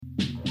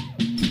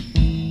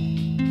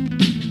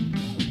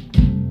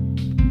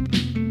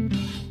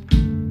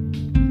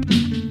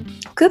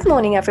Good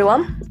morning,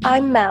 everyone.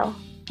 I'm Mel.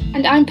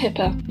 And I'm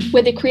Pippa.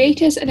 We're the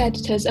creators and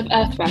editors of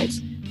Earthrights,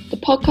 the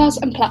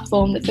podcast and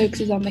platform that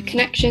focuses on the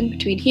connection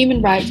between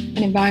human rights and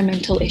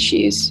environmental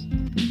issues.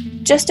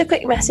 Just a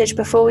quick message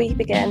before we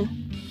begin.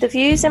 The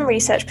views and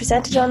research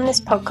presented on this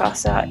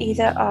podcast are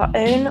either our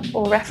own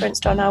or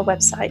referenced on our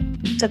website,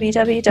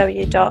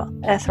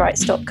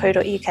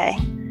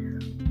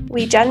 www.earthrights.co.uk.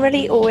 We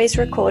generally always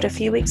record a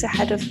few weeks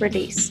ahead of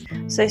release,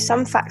 so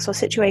some facts or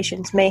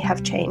situations may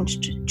have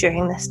changed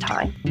during this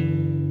time.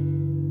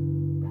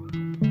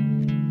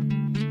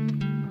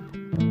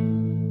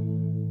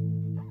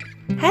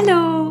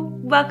 Hello!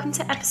 Welcome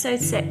to episode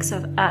 6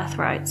 of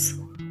Earthrights.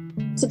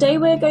 Today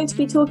we're going to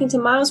be talking to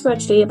Miles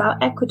Rudgley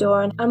about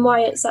Ecuador and why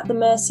it's at the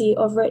mercy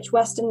of rich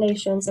Western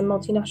nations and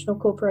multinational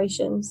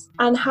corporations,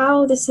 and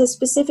how this has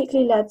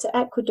specifically led to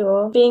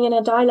Ecuador being in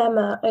a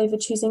dilemma over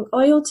choosing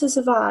oil to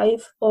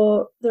survive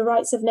or the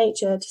rights of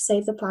nature to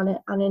save the planet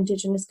and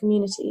indigenous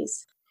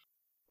communities.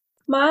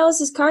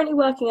 Miles is currently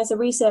working as a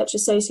research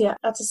associate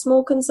at a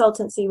small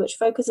consultancy which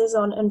focuses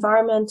on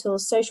environmental,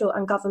 social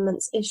and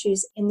governance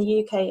issues in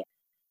the UK.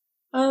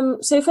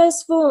 So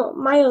first of all,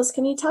 Miles,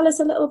 can you tell us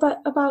a little bit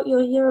about your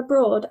year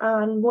abroad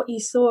and what you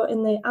saw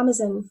in the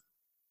Amazon?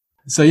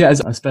 So I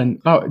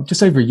spent about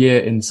just over a year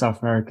in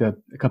South America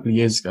a couple of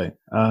years ago,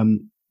 9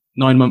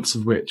 months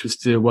of which was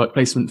to do a work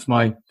placement for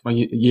my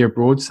year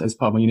abroad as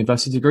part of my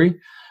university degree.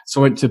 So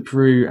I went to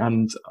Peru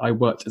and I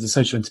worked as a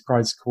social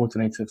enterprise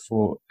coordinator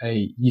for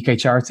a UK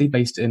charity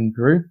based in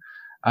Peru.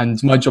 And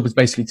my job was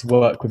basically to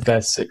work with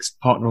their 6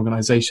 partner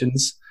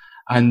organizations,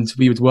 and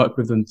we would work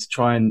with them to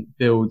try and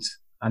build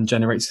and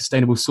generate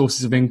sustainable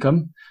sources of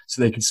income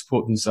so they could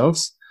support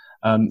themselves.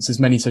 So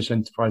there's many social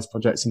enterprise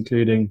projects,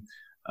 including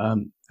a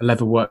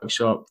leather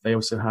workshop. They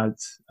also had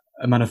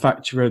a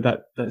manufacturer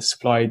that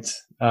supplied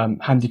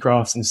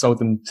handicrafts and sold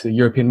them to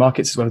European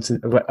markets as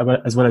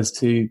well as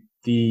to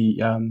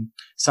the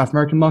South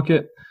American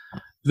market.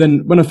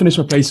 Then when I finished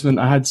my placement,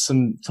 I had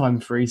some time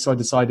free, so I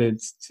decided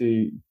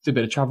to do a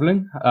bit of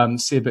traveling,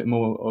 see a bit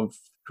more of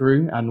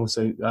Peru and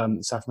also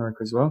South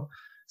America as well.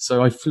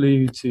 So I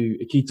flew to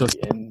Iquitos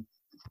in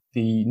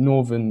the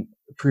northern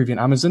Peruvian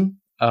Amazon,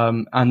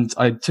 and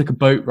I took a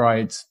boat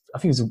ride. I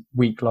think it was a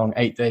week long,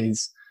 8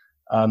 days,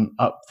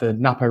 up the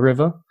Napo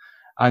River,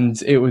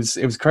 and it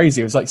was crazy.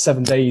 It was like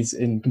 7 days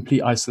in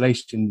complete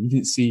isolation. You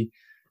didn't see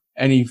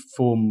any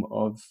form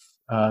of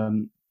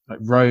like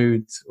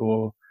roads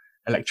or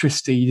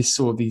electricity. You just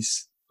saw all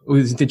these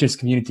indigenous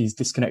communities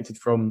disconnected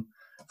from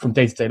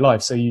day-to-day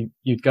life. So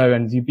you'd go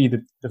and you'd be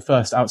the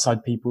first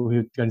outside people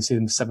who'd go and see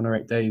them for 7 or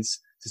 8 days,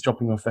 just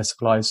dropping off their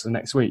supplies for the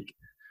next week.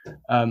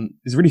 It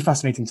was a really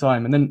fascinating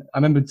time. And then I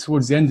remember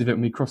towards the end of it,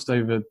 when we crossed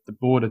over the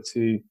border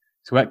to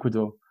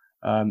Ecuador,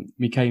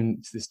 we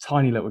came to this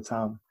tiny little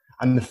town,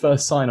 and the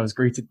first sign I was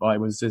greeted by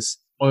was this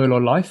oil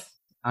or life.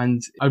 And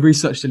I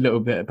researched a little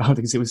bit about it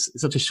because it was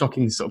such a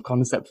shocking sort of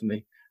concept for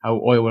me, how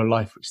oil or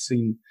life, which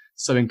seemed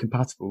so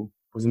incompatible,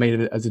 was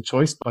made as a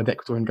choice by the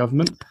Ecuadorian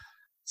government.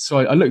 So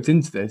I looked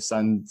into this,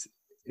 and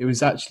it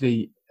was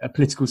actually a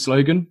political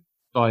slogan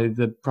by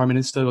the Prime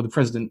Minister or the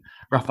President,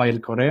 Rafael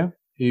Correa,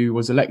 who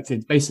was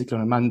elected basically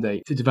on a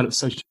mandate to develop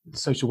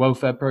social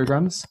welfare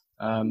programs,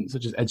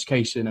 such as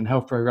education and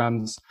health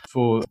programs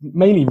for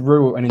mainly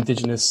rural and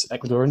indigenous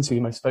Ecuadorians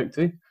who I spoke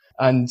to.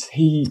 And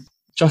he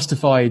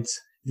justified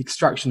the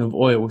extraction of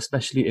oil,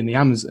 especially in the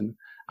Amazon,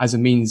 as a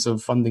means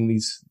of funding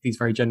these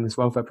very generous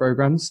welfare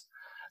programs.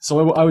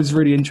 So I was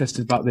really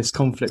interested about this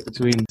conflict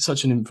between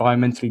such an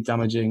environmentally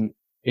damaging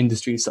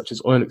industry such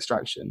as oil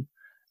extraction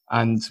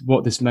and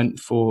what this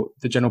meant for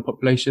the general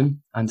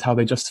population and how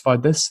they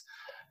justified this.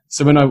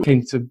 So when I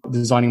came to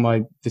designing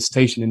my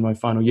dissertation in my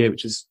final year,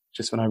 which is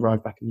just when I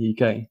arrived back in the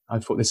UK, I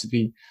thought this would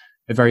be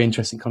a very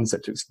interesting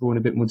concept to explore in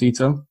a bit more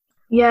detail.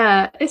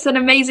 Yeah, it's an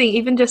amazing,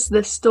 even just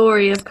the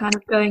story of kind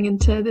of going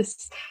into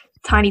this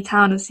tiny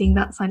town and seeing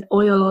that sign,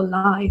 oil or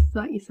life,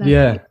 like you said.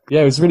 Yeah,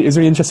 it was really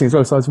interesting as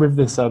well. So I was with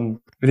this old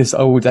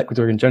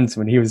Ecuadorian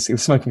gentleman. He was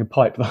smoking a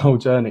pipe the whole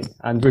journey,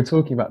 and we were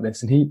talking about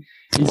this. And he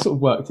sort of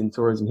worked in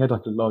tourism. He had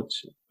like a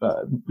lodge,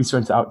 but we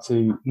sent it out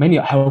to mainly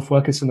health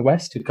workers from the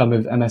West who'd come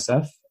with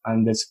MSF,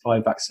 and they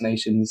supply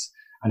vaccinations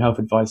and health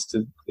advice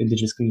to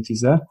indigenous communities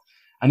there.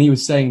 And he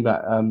was saying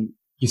that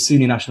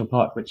Yasuni National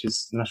Park, which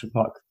is the national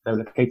park they're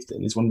located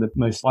in, is one of the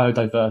most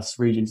biodiverse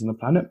regions on the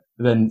planet.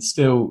 But then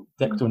still,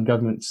 the Ecuadorian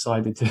government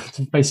decided to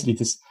basically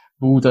just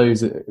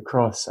bulldoze it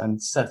across and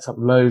set up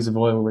loads of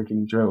oil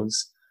rigging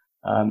drills,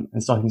 and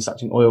starting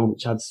extracting oil,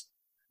 which had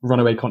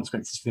runaway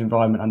consequences for the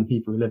environment and the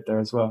people who lived there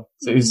as well.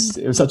 So it was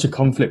such a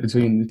conflict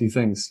between the two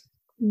things.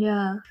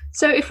 Yeah.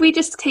 So if we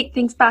just take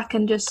things back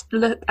and just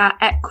look at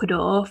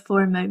Ecuador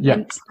for a moment.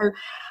 Yeah.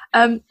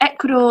 So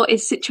Ecuador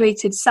is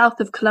situated south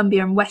of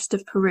Colombia and west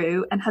of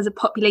Peru and has a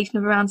population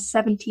of around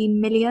 17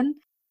 million.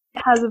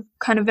 It has a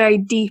kind of very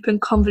deep and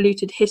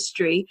convoluted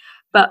history,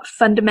 but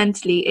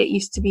fundamentally it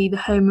used to be the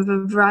home of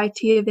a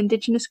variety of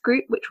indigenous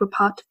groups which were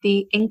part of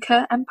the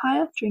Inca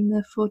Empire during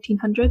the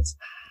 1400s.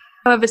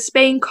 However,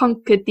 Spain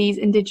conquered these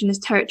indigenous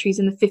territories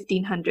in the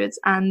 1500s,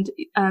 and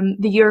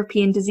the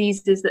European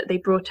diseases that they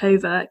brought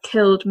over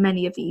killed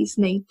many of these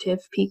native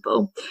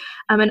people,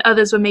 and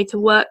others were made to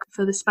work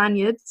for the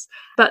Spaniards.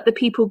 But the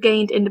people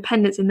gained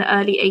independence in the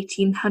early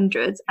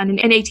 1800s, and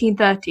in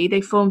 1830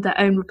 they formed their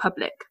own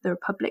republic, the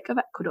Republic of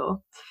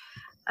Ecuador.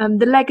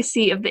 The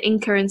legacy of the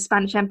Inca and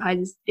Spanish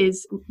empires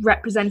is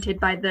represented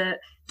by the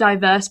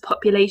diverse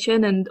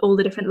population and all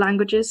the different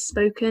languages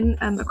spoken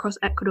across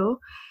Ecuador.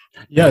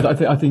 Yeah,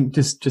 I think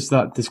just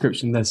that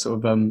description there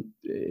sort of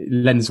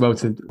lends well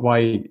to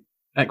why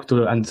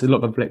Ecuador and a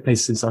lot of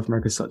places in South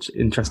America are such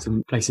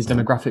interesting places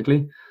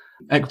demographically.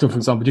 Ecuador, for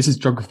example, just its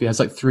geography has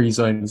like three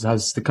zones. It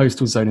has the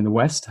coastal zone in the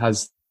west,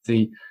 has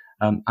the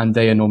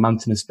Andean or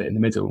mountainous bit in the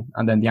middle,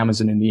 and then the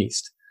Amazon in the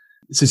east.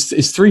 So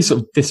it's three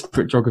sort of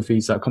disparate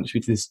geographies that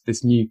contribute to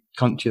this new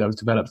country that was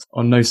developed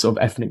on no sort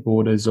of ethnic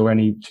borders or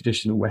any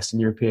traditional Western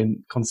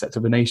European concept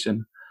of a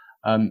nation.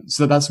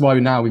 So that's why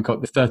now we've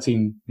got the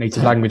 13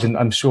 native language, and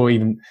I'm sure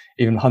even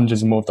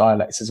hundreds of more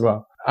dialects as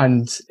well.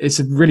 And it's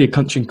really a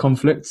country in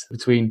conflict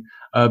between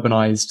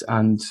urbanized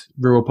and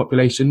rural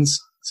populations.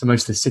 So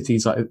most of the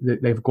cities, like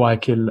they have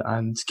Guayaquil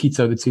and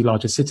Quito, the two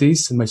largest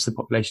cities, and most of the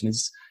population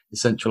is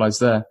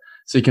centralized there.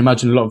 So you can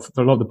imagine a lot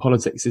of the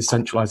politics is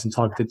centralized and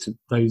targeted to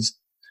those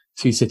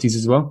two cities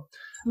as well.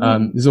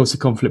 There's also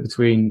conflict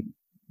between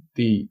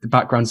the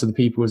backgrounds of the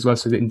people as well.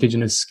 So the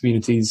indigenous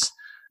communities,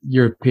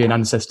 European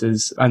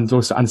ancestors, and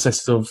also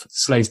ancestors of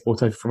slaves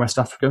brought over from West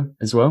Africa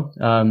as well,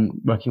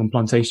 working on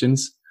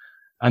plantations.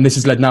 And this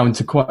has led now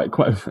into quite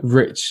a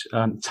rich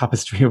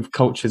tapestry of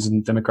cultures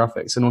and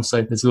demographics. And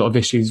also there's a lot of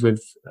issues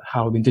with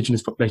how the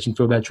indigenous population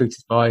feel they're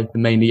treated by the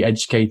mainly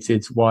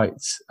educated,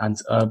 white and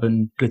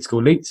urban political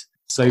elite.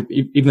 So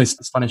even though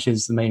Spanish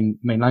is the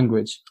main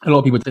language, a lot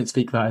of people don't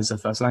speak that as their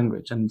first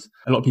language, and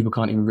a lot of people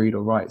can't even read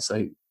or write.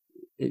 So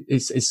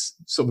it's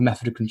sort of a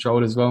method of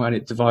control as well, and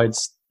it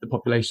divides the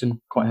population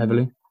quite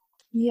heavily.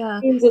 Yeah,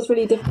 it seems it's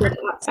really difficult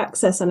to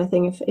access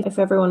anything if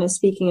everyone is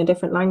speaking a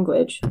different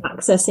language.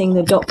 Accessing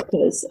the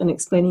doctors and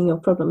explaining your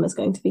problem is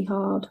going to be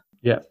hard.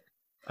 Yeah,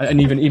 and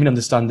even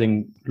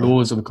understanding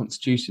laws or the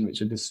constitution,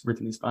 which are just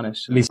written in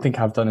Spanish, at least I think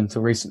I've done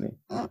until recently.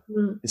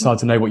 It's hard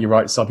to know what your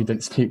rights are if you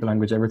don't speak the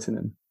language they're written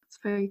in. It's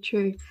very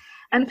true.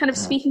 And kind of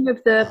speaking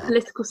of the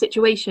political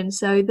situation,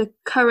 so the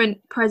current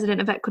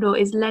president of Ecuador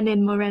is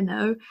Lenin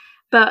Moreno.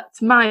 But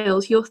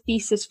Miles, your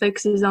thesis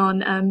focuses on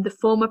the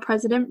former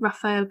president,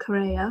 Rafael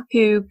Correa,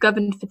 who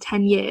governed for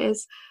 10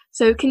 years.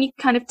 So can you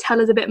kind of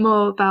tell us a bit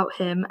more about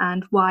him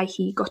and why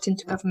he got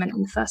into government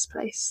in the first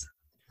place?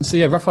 So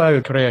yeah,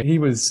 Rafael Correa,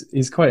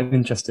 he's quite an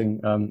interesting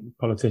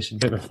politician, a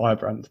bit of a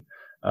firebrand,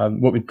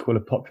 what we'd call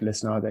a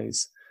populist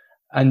nowadays.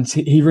 And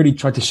he really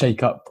tried to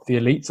shake up the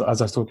elite,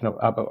 as I was talking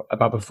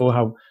about before,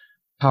 how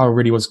power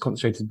really was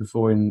concentrated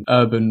before in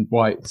urban,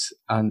 white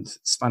and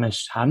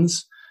Spanish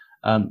hands.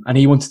 And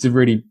he wanted to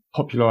really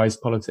popularize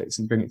politics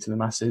and bring it to the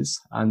masses.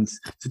 And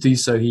to do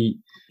so, he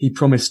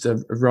promised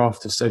a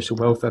raft of social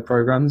welfare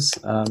programs,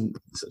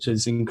 such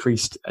as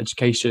increased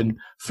education,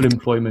 full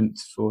employment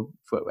for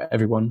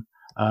everyone,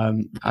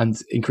 and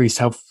increased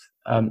health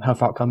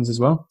outcomes as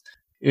well.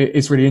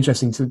 It's really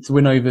interesting to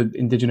win over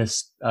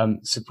indigenous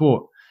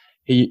support.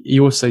 He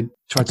also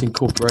tried to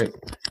incorporate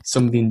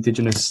some of the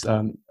indigenous,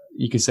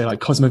 you could say, like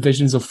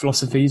cosmovisions or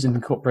philosophies, and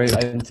incorporate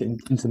that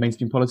into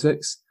mainstream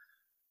politics.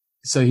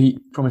 So he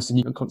promised a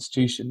new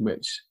constitution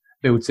which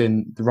built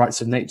in the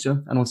rights of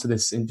nature, and also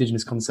this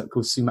indigenous concept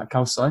called Sumak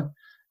Kawsay,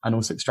 and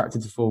also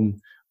extracted to form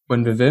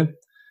Buen Vivir.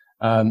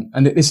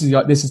 And this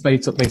is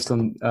based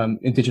on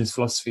indigenous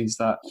philosophies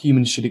that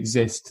humans should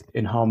exist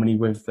in harmony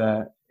with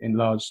their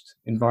enlarged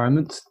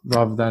environment,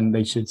 rather than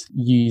they should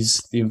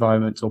use the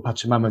environment, or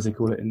Pachamama as they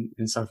call it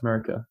in South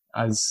America,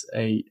 as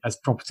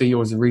property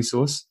or as a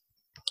resource.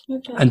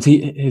 Okay. And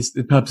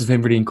the purpose of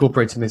him really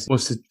incorporating this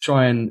was to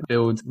try and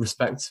build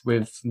respect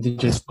with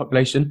indigenous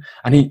population.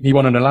 And he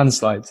won on a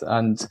landslide.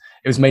 And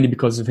it was mainly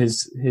because of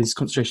his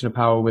concentration of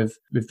power with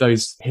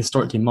those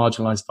historically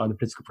marginalized by the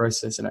political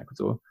process in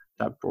Ecuador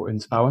that brought him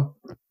to power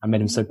and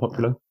made him so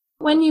popular.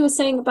 When you were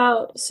saying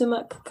about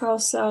Sumak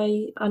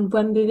Kawsay and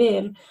Buen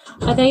Vivir,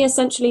 are they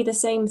essentially the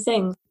same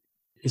thing?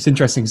 It's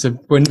interesting. So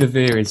Buen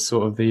Vivir is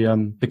sort of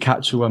the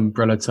catch-all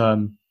umbrella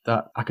term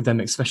that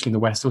academics, especially in the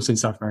West, also in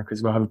South America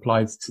as well, have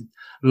applied to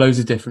loads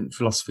of different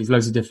philosophies,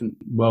 loads of different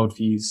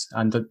worldviews.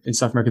 And in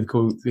South America,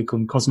 they call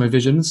them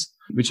cosmovisions,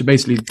 which are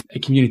basically a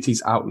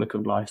community's outlook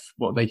of life,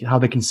 how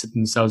they consider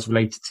themselves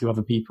related to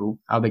other people,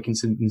 how they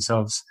consider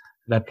themselves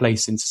their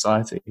place in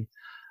society.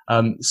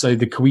 So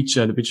the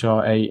Quechua, which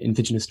are a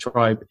indigenous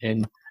tribe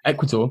in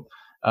Ecuador,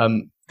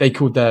 they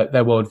called their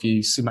worldview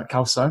Sumak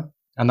Kawsay,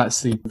 and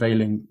that's the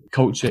prevailing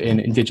culture in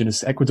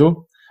indigenous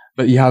Ecuador.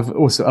 But you have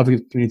also other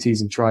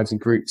communities and tribes and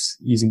groups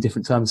using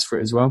different terms for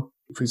it as well.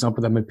 For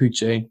example, the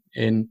Mapuche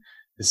in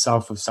the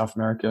south of South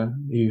America,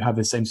 who have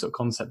the same sort of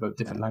concept but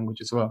different language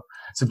as well.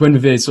 So Buen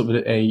Vivir is sort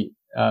of a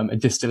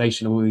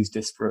distillation of all these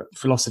disparate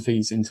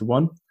philosophies into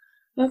one.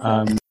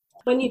 Okay.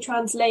 When you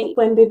translate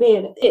Buen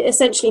Vivir, it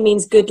essentially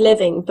means good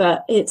living,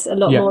 but it's a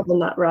lot more than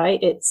that, right?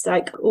 It's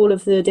like all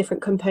of the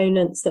different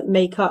components that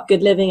make up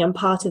good living, and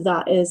part of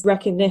that is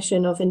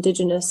recognition of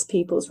indigenous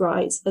people's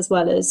rights, as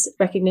well as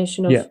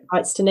recognition of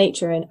rights to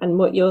nature. And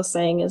what you're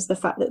saying is the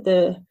fact that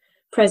the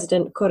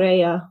President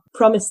Correa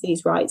promised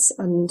these rights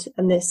and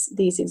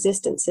these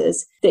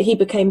existences, that he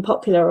became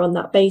popular on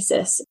that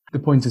basis. The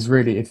point is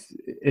really,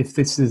 if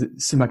this is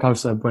Suma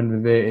Causa Buen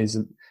Vivir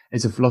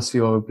is a philosophy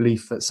or a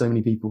belief that so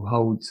many people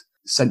hold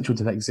central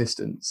to their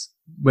existence,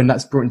 when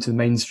that's brought into the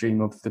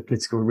mainstream of the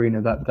political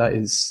arena, that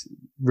is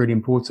really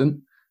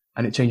important,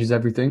 and it changes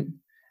everything,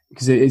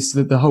 because it's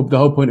the whole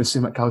point of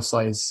Summa Causa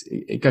is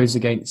it goes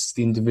against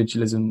the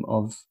individualism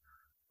of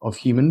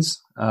humans,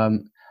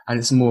 and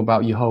it's more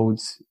about you hold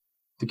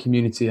the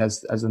community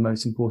as the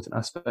most important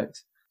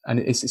aspect, and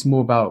it's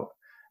more about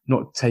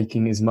not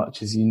taking as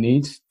much as you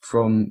need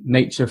from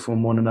nature,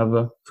 from one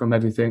another, from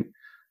everything,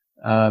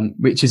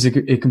 which is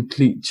a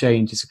complete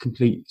change. It's a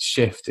complete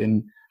shift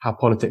in how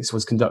politics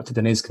was conducted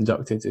and is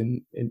conducted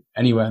in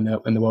anywhere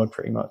in the world,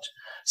 pretty much.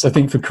 So I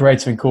think for Correa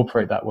to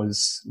incorporate that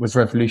was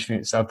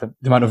revolutionary itself. The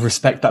amount of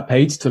respect that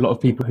paid to a lot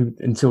of people who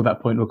until that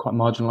point were quite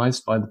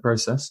marginalised by the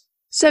process.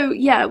 So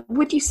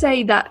would you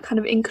say that kind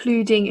of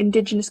including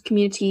indigenous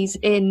communities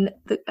in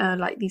the,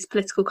 like these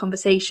political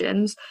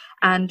conversations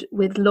and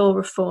with law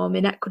reform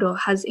in Ecuador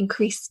has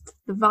increased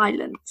the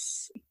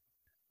violence?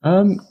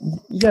 I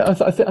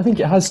think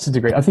it has to a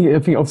degree. I think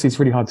obviously it's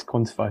really hard to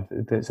quantify.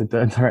 It's a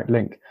direct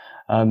link.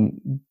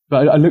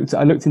 But I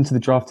looked into the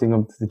drafting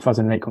of the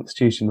 2008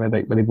 constitution where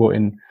they brought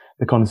in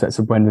the concepts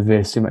of Buen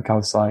Vivir, Sumat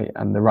Kawsay,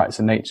 and the rights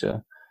of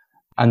nature.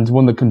 And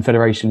one of the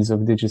confederations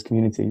of indigenous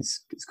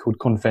communities, it's called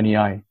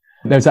Confeni.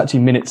 There's actually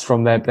minutes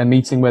from their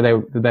meeting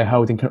where they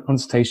held in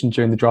consultation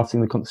during the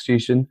drafting of the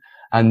constitution,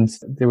 and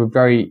they were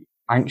very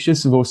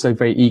anxious and also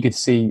very eager to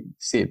see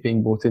it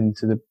being brought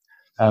into the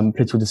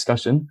political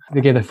discussion.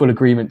 They gave their full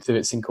agreement to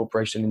its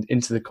incorporation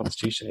into the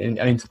constitution and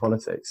into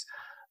politics.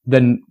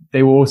 Then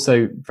they were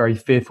also very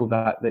fearful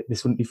that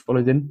this wouldn't be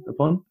followed in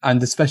upon,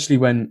 and especially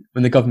when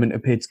the government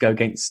appeared to go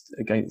against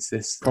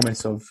this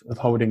promise of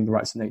holding the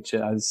rights of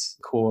nature as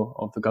core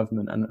of the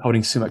government and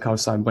holding Sumat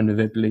Kawsay and Buen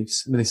Vivir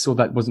beliefs. When they saw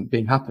that wasn't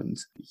being happened,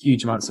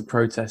 huge amounts of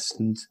protest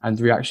and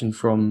reaction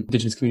from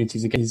indigenous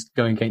communities against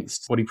going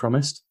against what he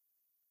promised.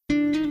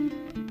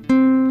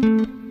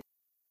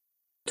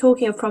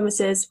 Talking of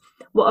promises,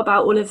 what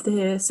about all of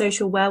the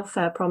social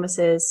welfare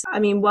promises? I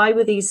mean, why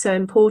were these so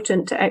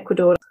important to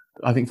Ecuador?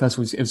 I think first of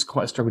all, it was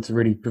quite a struggle to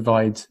really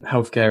provide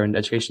healthcare and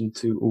education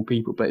to all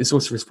people, but it's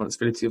also a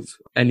responsibility of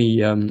any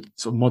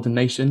sort of modern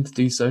nation to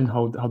do so and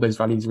hold those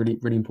values really,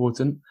 really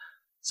important.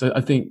 So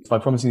I think by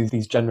promising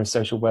these generous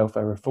social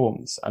welfare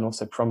reforms and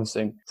also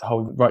promising to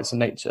hold the rights of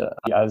nature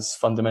as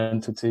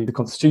fundamental to the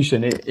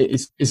constitution,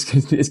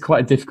 it's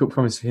quite a difficult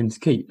promise for him to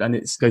keep. And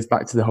it goes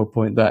back to the whole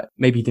point that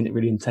maybe he didn't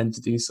really intend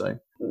to do so.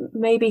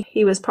 Maybe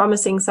he was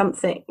promising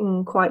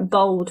something quite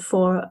bold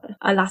for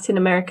a Latin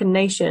American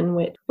nation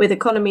with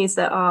economies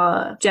that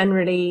are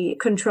generally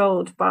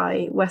controlled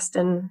by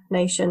Western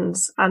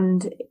nations,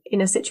 and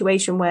in a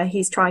situation where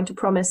he's trying to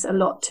promise a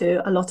lot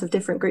to a lot of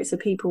different groups of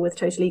people with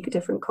totally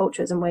different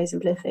cultures and ways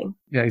of living.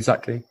 Yeah,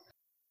 exactly.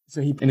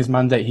 So in his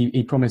mandate,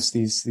 he promised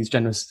these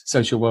generous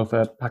social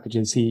welfare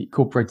packages. He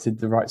incorporated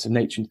the rights of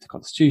nature into the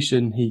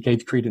constitution. He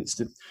gave credence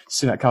to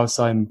Sumat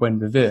Kawsay and Buen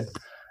Vivir.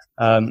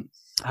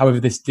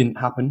 However, this didn't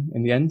happen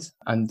in the end.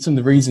 And some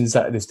of the reasons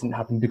that this didn't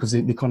happen because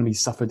the economy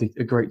suffered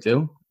a great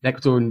deal. The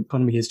Ecuadorian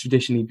economy has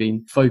traditionally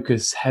been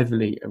focused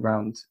heavily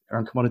around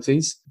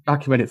commodities.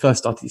 Back when it first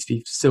started,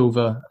 it's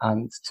silver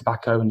and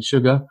tobacco and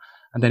sugar.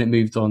 And then it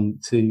moved on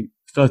to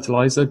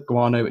fertilizer,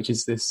 guano, which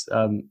is this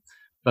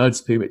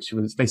bird's poo, which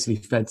was basically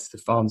fed to the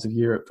farms of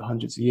Europe for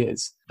hundreds of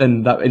years.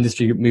 Then that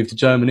industry moved to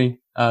Germany.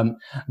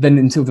 Then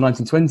until the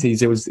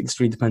 1920s, it was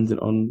extremely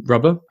dependent on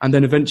rubber. And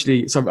then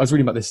eventually, so I was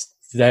reading about this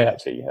today,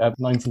 actually,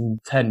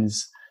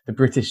 1910s, the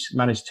British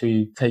managed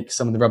to take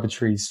some of the rubber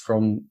trees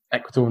from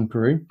Ecuador and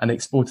Peru and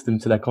exported them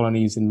to their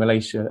colonies in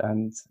Malaysia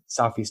and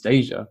Southeast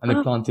Asia. And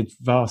they planted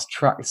vast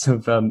tracts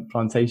of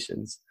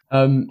plantations.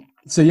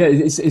 So yeah,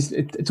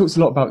 it talks a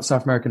lot about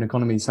South American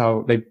economies,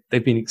 how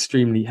they've been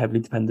extremely heavily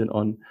dependent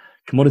on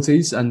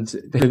commodities, and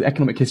the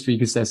economic history, you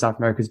could say, South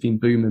America has been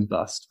boom and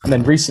bust. And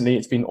then recently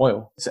it's been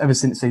oil. So ever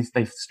since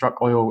they've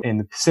struck oil in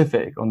the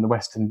Pacific on the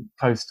western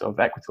coast of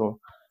Ecuador,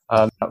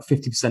 about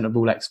 50% of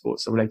all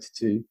exports are related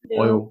to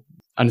oil.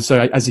 And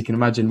so as you can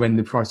imagine, when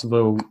the price of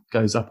oil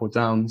goes up or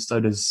down, so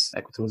does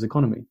Ecuador's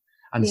economy.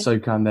 And so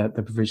can the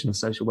provision of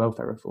social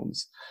welfare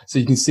reforms. So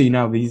you can see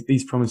now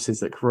these promises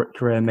that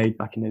Correa made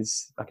back in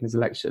his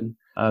election,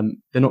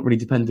 they're not really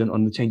dependent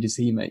on the changes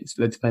he makes,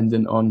 but they're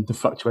dependent on the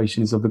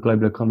fluctuations of the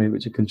global economy,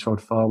 which are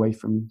controlled far away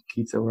from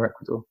Quito or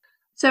Ecuador.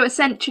 So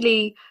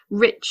essentially,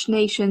 rich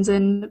nations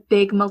and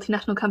big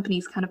multinational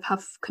companies kind of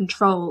have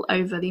control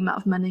over the amount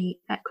of money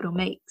Ecuador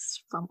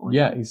makes from oil.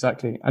 Yeah,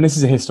 exactly. And this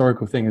is a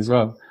historical thing as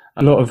well.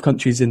 A lot of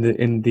countries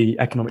in the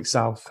economic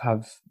south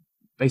have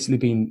basically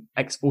been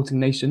exporting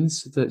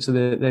nations, so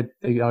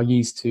they are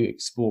used to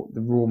export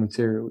the raw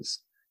materials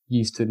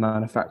used to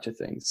manufacture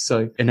things.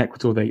 So in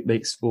Ecuador, they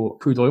export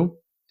crude oil.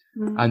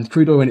 And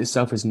crude oil in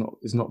itself is not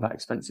that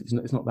expensive.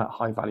 It's not that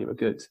high value a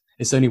good.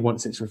 It's only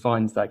once it's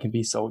refined that it can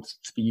be sold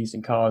to be used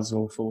in cars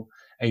or for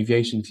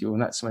aviation fuel,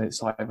 and that's when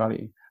it's high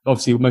value.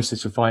 Obviously, most of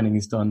this refining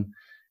is done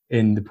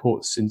in the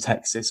ports in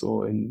Texas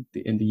or in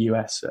the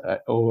US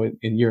or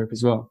in Europe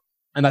as well.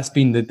 And that's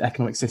been the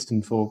economic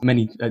system for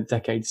many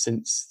decades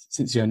since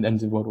the end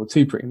of World War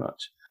II, pretty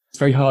much. It's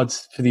very hard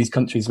for these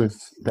countries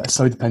that are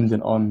so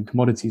dependent on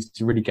commodities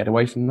to really get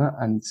away from that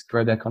and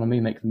grow their economy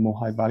and make them more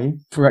high value.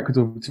 For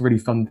Ecuador to really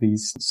fund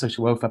these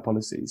social welfare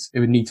policies, it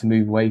would need to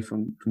move away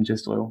from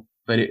just oil.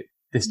 But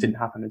this didn't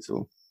happen at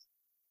all.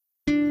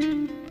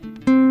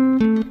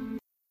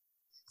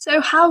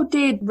 So how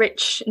did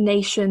rich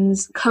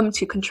nations come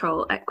to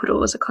control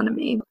Ecuador's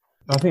economy?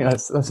 I think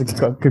that's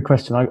a good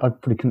question. I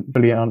probably couldn't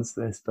really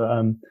answer this,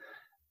 but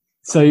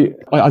so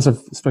as I've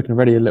spoken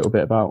already a little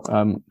bit about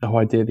the whole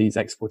idea of these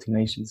exporting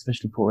nations,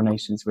 especially poorer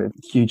nations with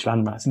huge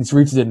landmass, and it's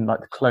rooted in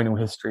like the colonial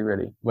history,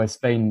 really, where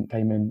Spain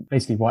came in,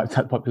 basically wiped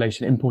out the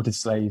population, imported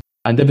slaves,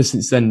 and ever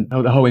since then,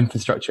 the whole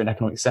infrastructure and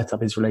economic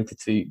setup is related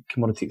to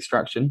commodity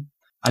extraction,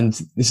 and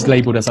this is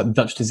labelled as like the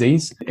Dutch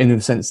disease in the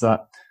sense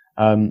that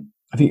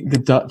I think the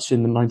Dutch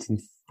in the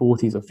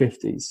 1940s or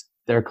 50s,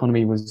 their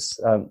economy was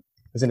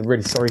in a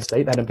really sorry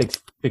state. They had a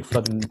big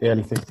flood in the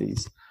early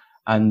 50s.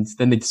 And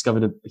then they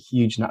discovered a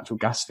huge natural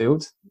gas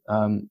field,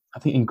 I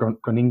think in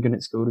Groningen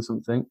it's called or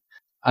something.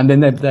 And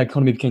then their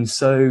economy became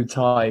so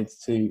tied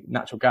to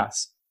natural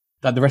gas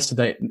that the rest of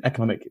their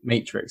economic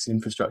matrix and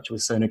infrastructure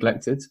was so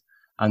neglected.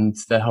 And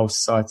their whole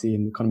society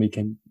and economy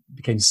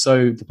became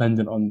so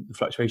dependent on the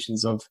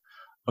fluctuations of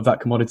that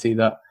commodity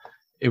that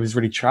it was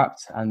really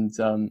trapped. And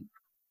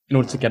in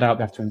order to get out,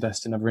 they have to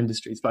invest in other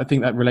industries. But I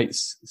think that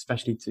relates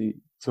especially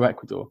to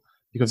Ecuador,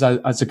 because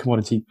as a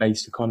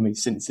commodity-based economy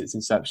since its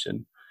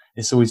inception,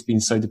 it's always been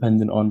so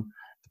dependent on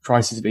the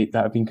prices that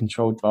have been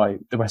controlled by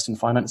the Western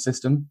finance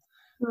system.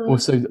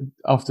 Also,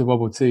 after World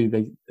War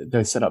II,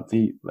 they set up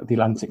the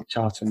Atlantic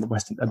Charter and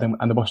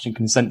the Washington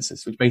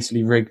Consensus, which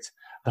basically rigged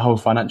the whole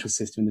financial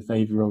system in the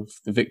favour of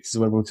the victors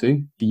of World War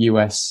II, the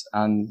US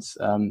and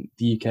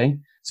the UK.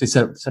 So they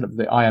set up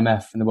the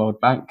IMF and the World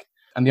Bank.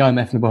 And the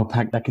IMF and the World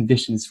Bank, their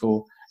conditions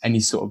for any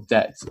sort of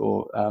debt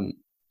or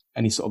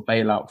any sort of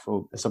bailout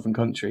for a sovereign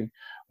country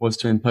was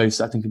to impose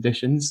certain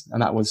conditions,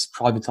 and that was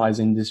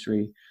privatise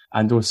industry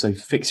and also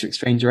fix your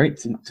exchange rate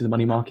to the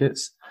money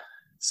markets.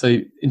 So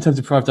in terms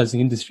of privatising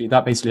industry,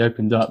 that basically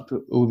opened up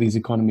all these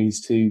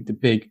economies to the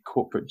big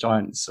corporate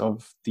giants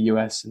of the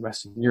US and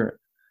Western Europe,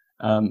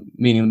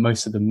 meaning that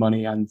most of the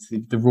money and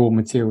the raw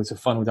materials are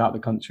funneled out of the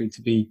country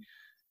to be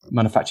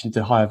manufactured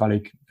into higher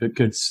value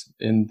goods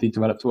in the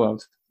developed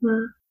world.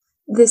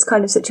 This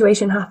kind of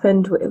situation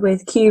happened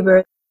with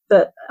Cuba,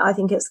 but I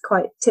think it's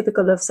quite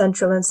typical of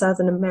Central and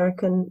Southern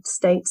American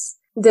states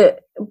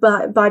that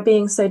by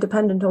being so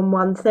dependent on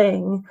one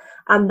thing,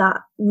 and that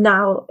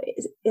now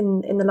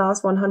in the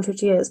last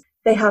 100 years,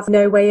 they have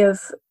no way of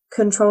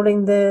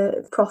controlling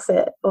the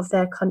profit of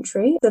their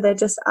country. So they're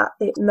just at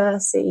the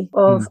mercy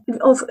of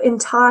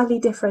entirely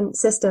different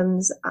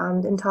systems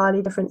and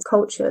entirely different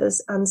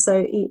cultures. And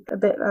so a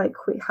bit like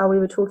how we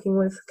were talking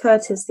with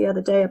Curtis the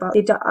other day about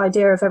the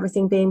idea of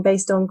everything being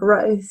based on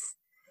growth,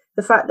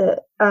 the fact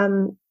that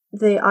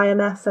the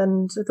IMF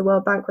and the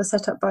World Bank were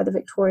set up by the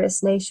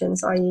victorious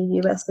nations,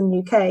 i.e. US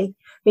and UK,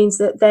 means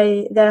that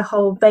their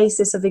whole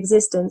basis of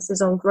existence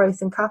is on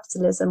growth and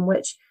capitalism,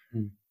 which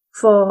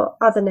for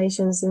other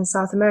nations in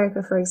South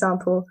America, for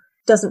example,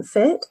 doesn't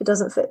fit. It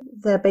doesn't fit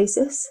their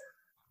basis.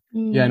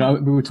 Yeah, no,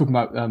 we were talking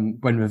about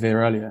Buen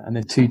Revere earlier, and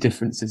the two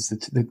differences,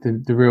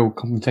 the real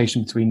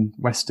confrontation between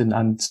Western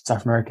and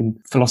South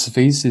American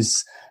philosophies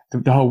is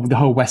the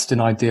whole Western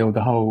ideal,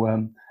 the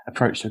whole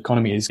approach to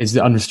economy is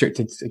the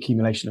unrestricted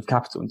accumulation of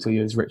capital until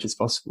you're as rich as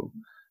possible.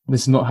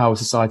 This is not how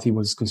society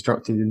was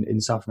constructed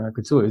in South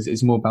America at all.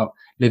 It's more about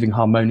living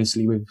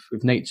harmoniously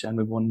with nature and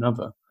with one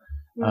another.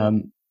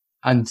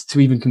 And to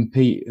even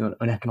compete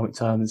on economic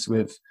terms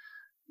with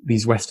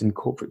these Western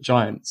corporate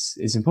giants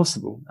is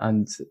impossible.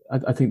 And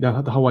I think the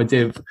whole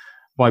idea of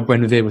why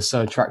Buen Revere was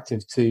so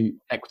attractive to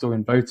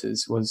Ecuadorian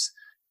voters was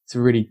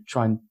to really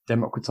try and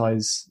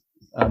democratize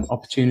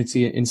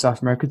opportunity in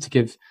South America, to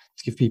give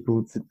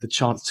people the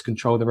chance to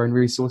control their own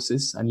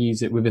resources and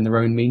use it within their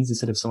own means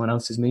instead of someone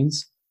else's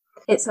means.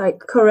 It's like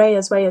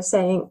Correa's way of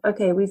saying,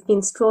 okay, we've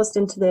been forced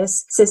into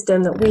this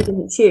system that we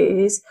didn't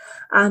choose,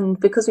 and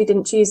because we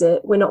didn't choose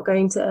it, we're not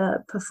going to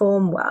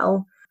perform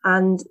well,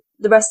 and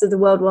the rest of the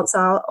world wants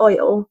our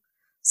oil,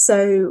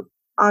 so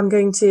I'm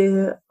going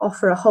to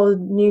offer a whole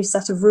new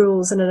set of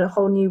rules and a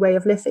whole new way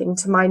of living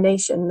to my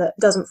nation that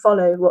doesn't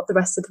follow what the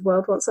rest of the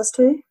world wants us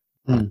to.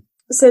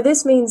 So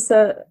this means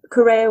that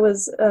Correa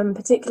was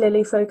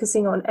particularly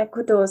focusing on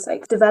Ecuador's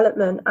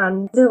development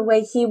and the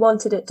way he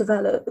wanted it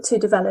to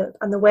develop,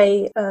 and the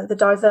way the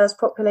diverse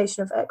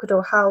population of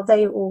Ecuador, how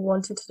they all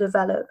wanted to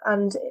develop.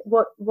 And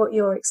what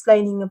you're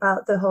explaining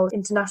about the whole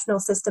international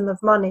system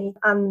of money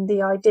and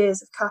the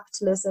ideas of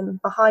capitalism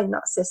behind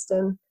that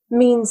system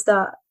means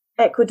that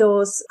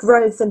Ecuador's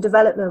growth and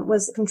development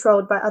was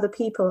controlled by other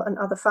people and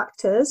other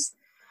factors.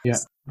 Yeah,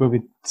 what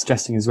we're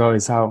suggesting as well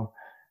is how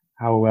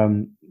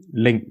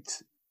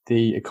linked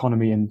the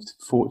economy and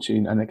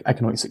fortune and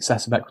economic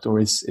success of Ecuador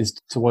is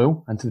to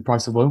oil and to the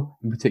price of oil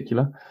in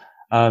particular.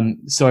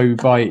 So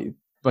by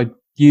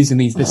using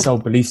this whole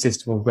belief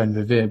system of Buen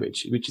Vivir,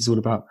 which is all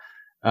about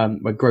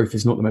where growth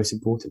is not the most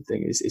important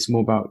thing, it's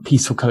more about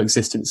peaceful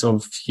coexistence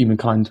of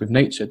humankind with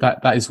nature.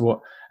 That is what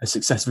a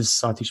successful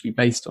society should be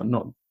based on,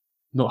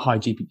 not high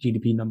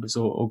GDP numbers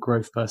or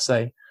growth per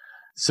se.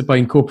 So by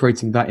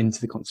incorporating that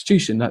into the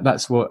constitution,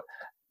 that's what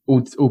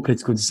all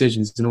political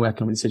decisions and all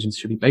economic decisions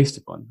should be based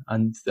upon.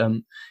 And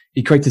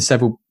he created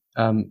several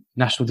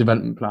national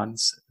development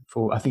plans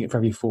for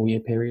every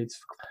 4-year periods.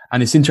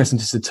 And it's interesting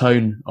just the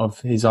tone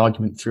of his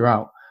argument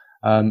throughout.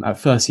 At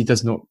first, he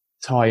does not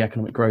tie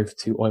economic growth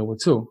to oil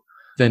at all.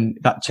 Then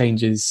that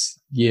changes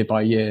year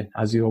by year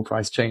as the oil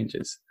price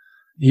changes.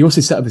 He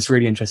also set up this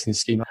really interesting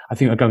scheme. I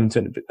think I'll go into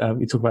it.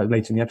 We talk about it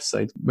later in the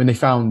episode. When they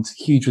found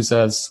huge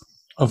reserves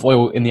of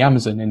oil in the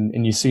Amazon in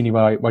Usuni,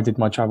 where I did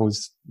my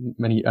travels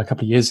a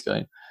couple of years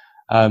ago,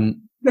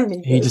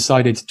 he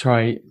decided to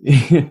try.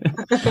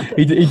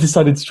 he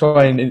decided to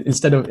try and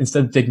instead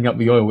of digging up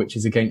the oil, which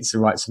is against the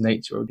rights of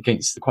nature or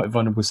against the quite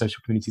vulnerable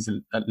social communities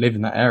that live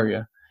in that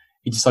area,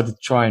 he decided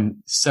to try and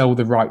sell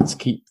the right to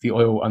keep the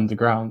oil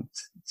underground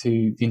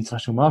to the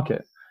international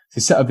market. To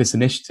set up this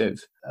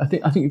initiative, I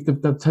think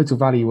the total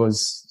value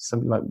was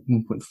something like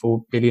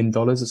 $1.4 billion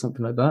or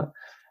something like that.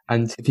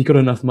 And if he got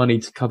enough money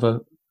to cover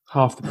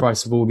half the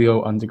price of all the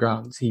oil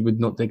underground, he would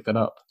not dig that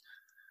up.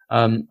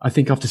 I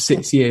think after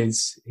 6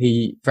 years,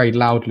 he very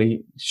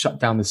loudly shut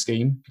down the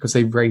scheme because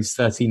they raised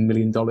 $13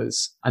 million.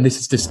 And this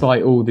is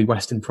despite all the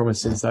Western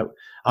promises that,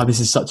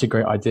 this is such a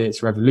great idea.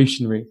 It's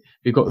revolutionary.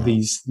 We've got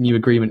these new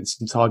agreements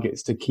and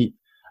targets to keep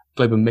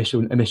global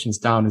emissions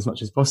down as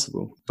much as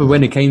possible. But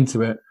when it came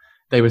to it,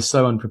 they were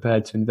so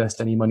unprepared to invest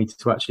any money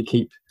to actually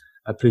keep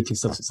polluting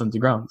substance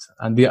underground.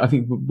 And I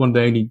think one of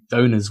the only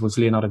donors was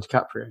Leonardo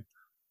DiCaprio.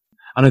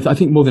 And I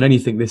think more than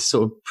anything, this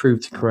sort of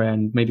proved to Correa,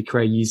 and maybe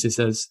Correa used this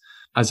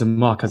as a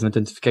mark, as an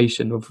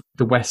identification of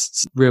the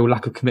West's real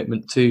lack of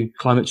commitment to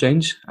climate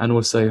change, and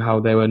also how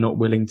they were not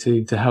willing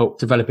to help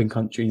developing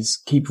countries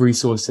keep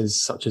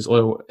resources such as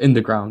oil in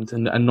the ground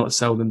and not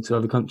sell them to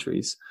other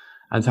countries.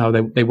 And how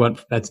they weren't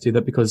prepared to do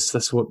that because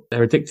that's what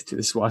they're addicted to.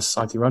 This is what our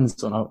society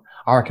runs on.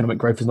 Our economic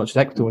growth, as much as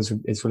Ecuador,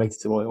 is related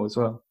to oil as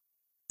well.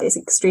 It's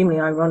extremely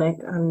ironic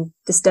and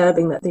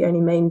disturbing that the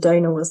only main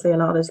donor was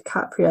Leonardo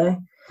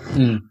DiCaprio.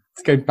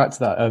 To go back to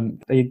that,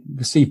 they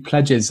received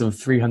pledges of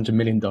 $300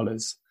 million,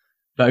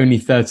 but only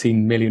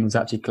 13 million was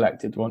actually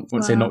collected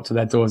once they knocked on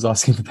their doors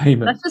asking for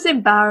payment. That's just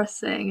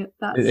embarrassing.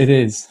 It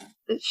is.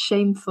 It's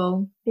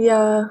shameful.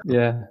 Yeah.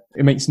 Yeah.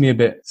 It makes me a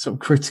bit sort of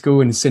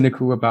critical and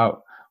cynical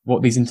about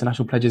what these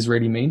international pledges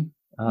really mean.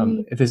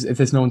 If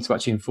there's no one to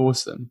actually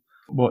enforce them,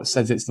 what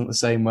says it's not the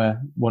same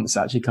where once it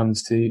actually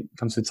comes to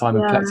the time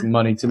of collecting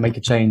money to make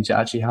a change, it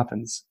actually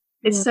happens.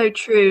 It's so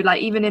true.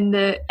 Like even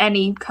in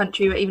any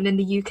country, or even in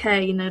the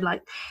UK,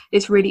 like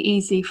it's really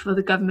easy for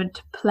the government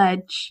to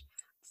pledge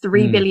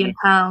 £3 billion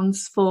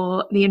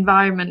for the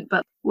environment,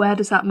 but where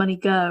does that money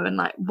go, and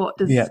like what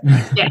does it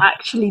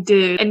actually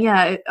do? And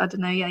I don't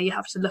know. Yeah, you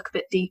have to look a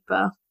bit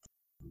deeper.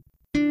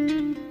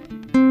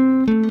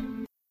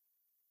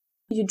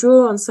 You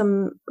draw on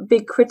some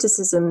big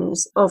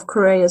criticisms of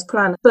Correa's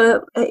plan,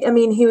 but I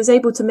mean, he was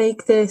able to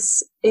make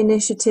this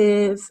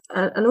initiative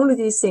and all of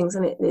these things,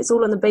 and it's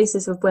all on the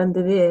basis of Buen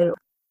Vivir.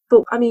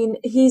 But I mean,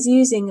 he's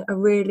using a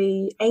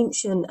really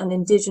ancient and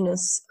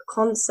indigenous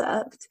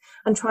concept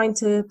and trying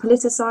to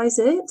politicize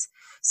it.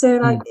 So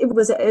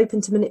was it open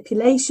to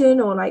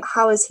manipulation, or like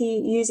how is he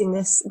using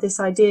this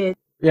idea?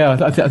 Yeah,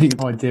 I think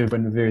the idea of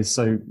Buen Vivir is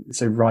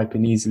so ripe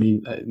and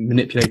easily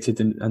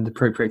manipulated and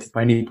appropriated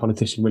by any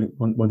politician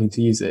wanting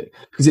to use it,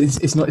 because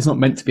it's not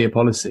meant to be a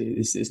policy.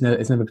 It's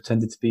never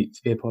pretended to be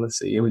a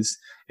policy.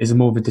 It's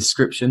more of a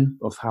description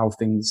of how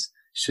things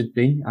should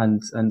be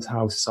and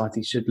how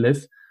society should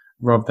live,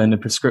 rather than a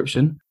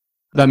prescription.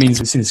 That means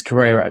as soon as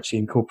Correa actually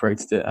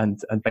incorporated it and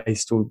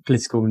based all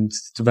political and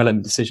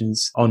development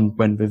decisions on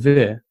Buen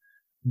Vivir,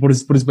 what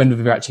does Buen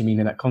Vivir actually mean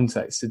in that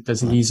context?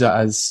 Does he use that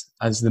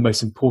as the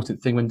most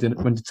important thing when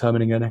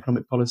determining an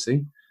economic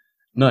policy?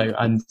 No,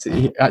 and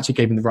he actually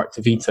gave him the right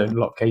to veto in a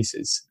lot of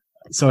cases.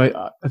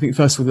 So I think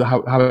first of all,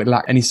 how it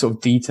lacked any sort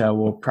of detail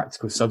or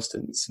practical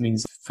substance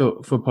means for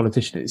a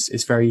politician,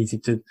 it's very easy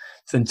to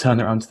then turn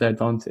it around to their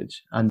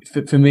advantage. And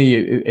for me,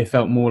 it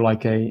felt more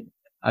like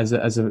as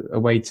a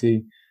way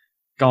to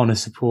garner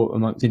support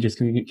amongst the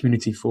indigenous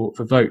community for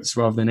votes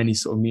rather than any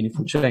sort of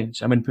meaningful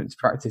change. And when put into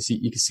practice,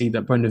 you can see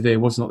that Buen Vivir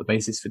was not the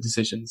basis for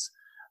decisions.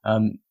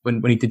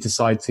 When he did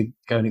decide to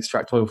go and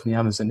extract oil from the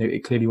Amazon,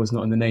 it clearly was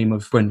not in the name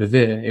of Buen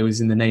Vivir. It was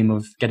in the name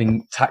of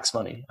getting tax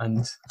money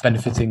and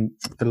benefiting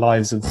the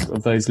lives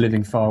of those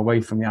living far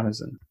away from the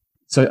Amazon.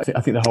 So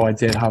I think the whole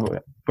idea of how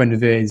Buen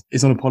Vivir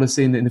is not a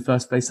policy in the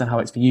first place, and how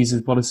it's been used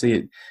as a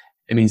policy,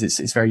 it means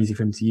it's very easy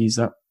for him to use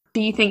that. Do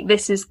you think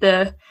this is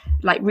the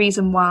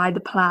reason why the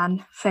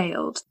plan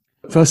failed?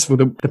 First of all,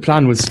 the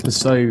plan was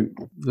so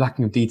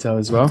lacking of detail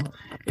as well.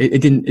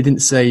 It didn't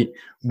say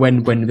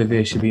when Buen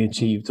Vivir should be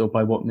achieved or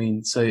by what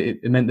means. So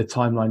it meant the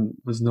timeline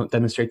was not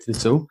demonstrated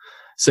at all.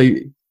 So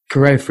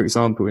Correa, for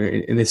example,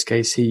 in this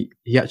case, he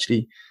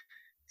actually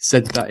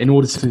said that in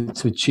order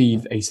to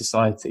achieve a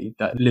society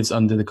that lives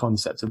under the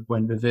concept of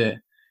Buen Vivir,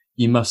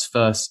 you must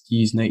first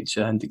use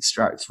nature and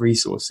extract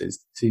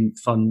resources to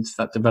fund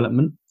that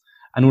development.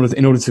 And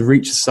in order to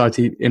reach a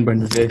society in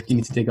Buen Vivir, you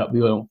need to dig up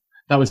the oil.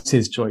 That was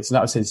his choice.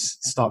 That was his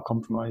stark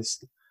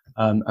compromise.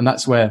 And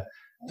that's where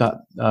that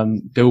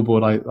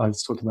billboard I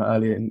was talking about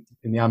earlier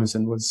in the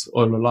Amazon was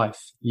oil or life.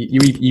 You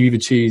either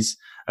choose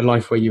a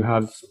life where you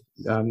have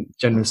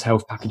generous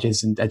health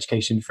packages and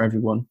education for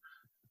everyone.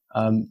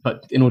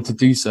 But in order to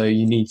do so,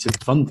 you need to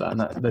fund that.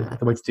 And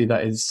the way to do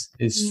that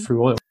is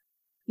through oil.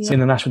 Yeah. So in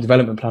the National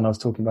Development Plan I was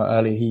talking about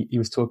earlier, he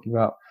was talking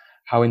about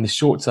how in the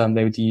short term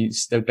they would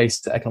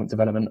base the economic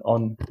development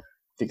on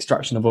the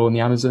extraction of oil in the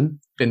Amazon.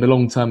 But in the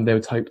long term, they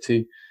would hope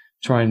to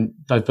try and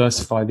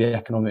diversify the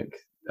economic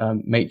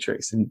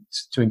matrix and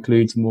to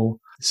include more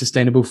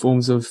sustainable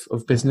forms of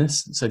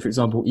business. So, for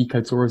example,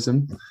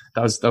 ecotourism,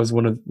 that was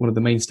one of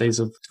the mainstays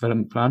of the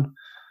development plan.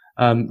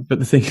 But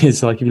the thing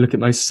is, like, if you look at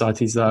most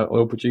societies that are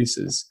oil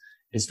producers,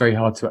 it's very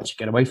hard to actually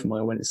get away from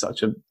oil when it's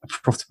such a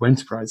profitable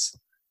enterprise.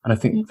 And I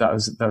think that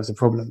was a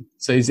problem.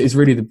 So it's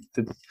really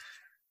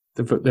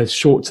the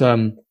short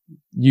term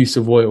use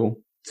of oil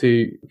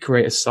to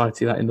create a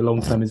society that in the long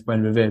term is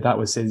Buen Vivir. That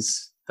was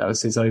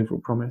his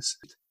overall promise.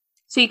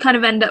 So you kind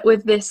of end up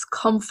with this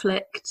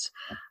conflict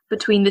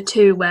between the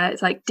two, where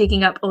it's like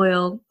digging up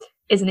oil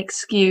is an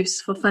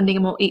excuse for funding a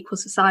more equal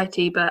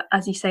society, but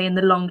as you say, in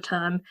the long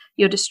term,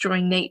 you're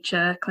destroying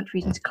nature,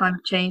 contributing to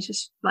climate change,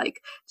 just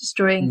like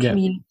destroying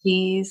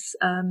communities.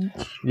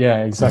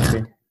 Yeah,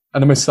 exactly.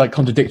 And the most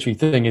contradictory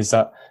thing is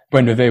that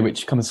Buen Vivir,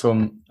 which comes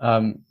from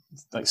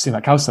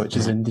Sumac Causa, which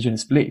is an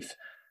indigenous belief,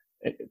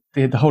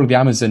 the whole of the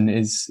Amazon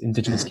is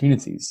indigenous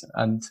communities,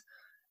 and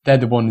they're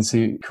the ones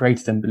who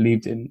created and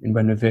believed in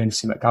Buen Vivir and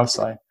Sumac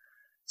Causa.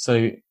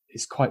 So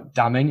it's quite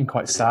damning and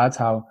quite sad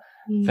how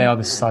they are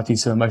the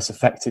societies who are most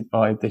affected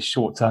by this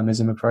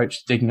short-termism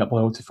approach, digging up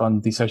oil to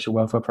fund these social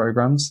welfare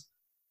programs.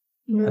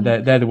 And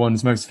they're the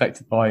ones most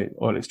affected by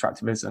oil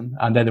extractivism,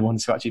 and they're the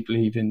ones who actually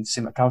believe in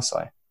Sumac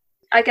Causa.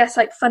 I guess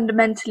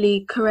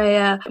fundamentally,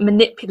 Correa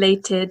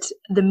manipulated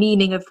the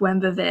meaning of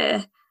Buen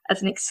Vivir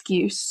as an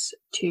excuse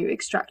to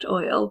extract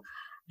oil.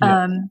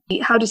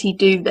 How did he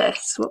do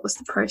this? What was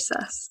the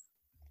process?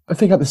 I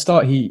think at the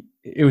start,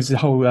 it was the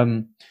whole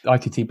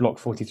ITT Block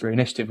 43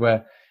 initiative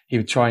where he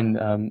would try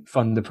and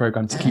fund the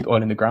program to keep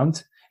oil in the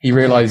ground. He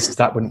realized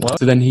that wouldn't work.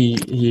 So then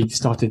he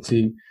started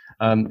to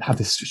have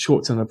this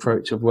short-term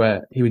approach of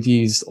where he would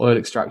use oil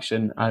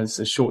extraction as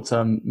a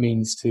short-term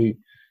means to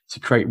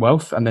create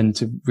wealth and then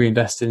to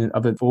reinvest in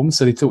other forms.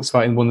 So he talks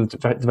about in one of the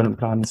development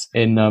plans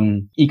in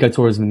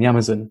ecotourism in the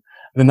Amazon.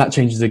 And then that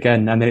changes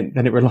again, and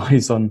then it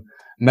relies on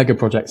mega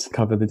projects to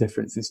cover the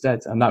difference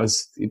instead. And that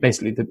was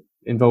basically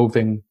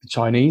involving the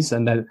Chinese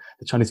and the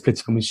Chinese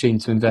political machine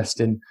to invest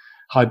in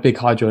big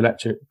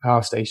hydroelectric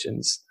power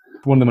stations.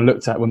 One of them I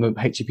looked at, one of the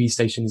HEP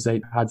stations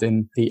they had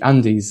in the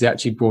Andes, they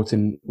actually brought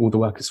in all the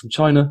workers from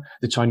China.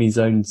 The Chinese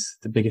owned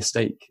the biggest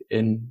stake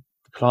in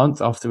the plant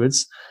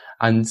afterwards.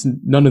 And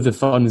none of the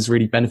funds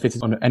really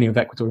benefited on any of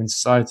Ecuadorian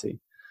society.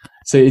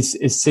 So it's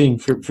seeing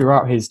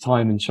throughout his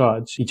time in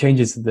charge, he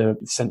changes the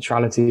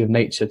centrality of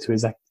nature to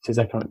his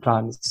economic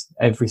plans,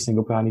 every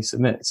single plan he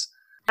submits.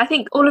 I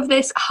think all of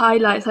this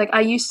highlights,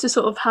 I used to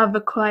sort of have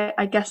a quite,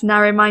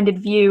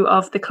 narrow-minded view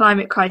of the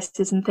climate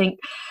crisis and think,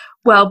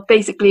 well,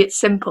 basically it's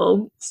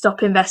simple,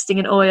 stop investing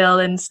in oil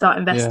and start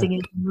investing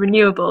in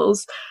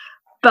renewables.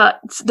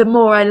 But the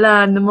more I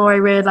learn, the more I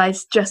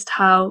realise just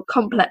how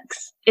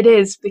complex it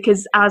is,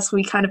 because as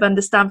we kind of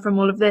understand from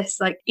all of this,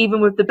 even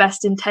with the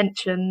best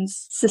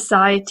intentions,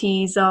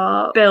 societies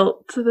are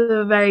built,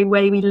 the very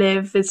way we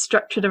live is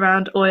structured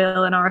around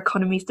oil, and our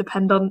economies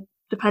depend on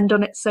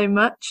it so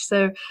much.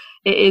 So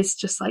it is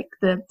just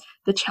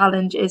the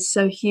challenge is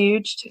so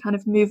huge to kind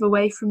of move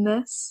away from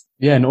this.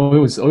 Yeah, and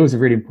oil is a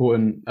really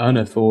important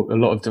earner for a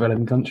lot of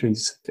developing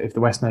countries. If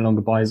the West no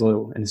longer buys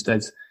oil,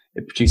 instead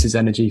it produces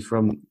energy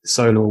from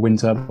solar or wind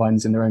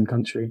turbines in their own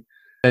country,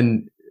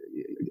 then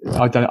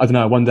I don't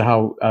know. I wonder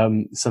how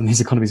some of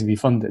these economies will be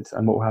funded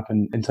and what will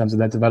happen in terms of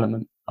their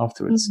development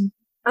afterwards.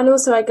 Mm-hmm. And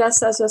also, I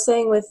guess, as you're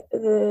saying, with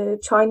the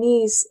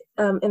Chinese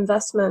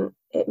investment,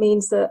 it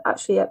means that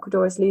actually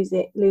Ecuador is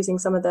losing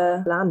some of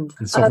their land.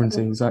 And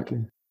sovereignty,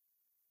 exactly.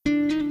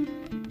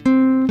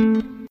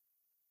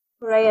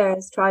 Correa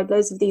has tried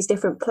loads of these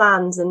different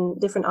plans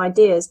and different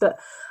ideas, but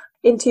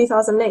in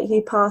 2008, he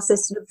passed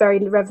this very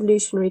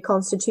revolutionary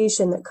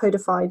constitution that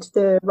codified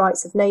the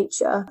rights of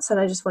nature. So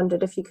I just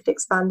wondered if you could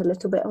expand a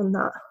little bit on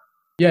that.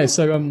 Yeah,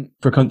 so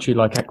for a country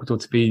like Ecuador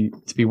to be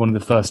one of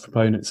the first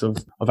proponents of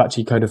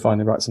actually codifying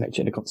the rights of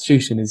nature in the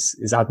constitution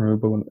is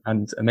admirable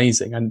and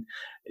amazing. And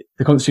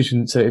the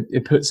constitution, so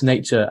it puts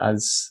nature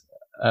as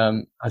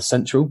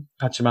central,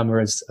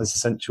 Pachamama as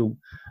essential,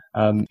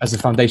 as the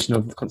foundation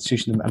of the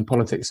constitution and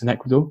politics in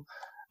Ecuador.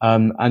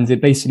 And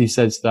it basically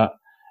says that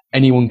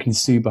anyone can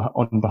sue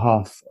on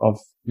behalf of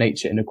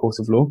nature in a court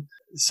of law.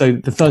 So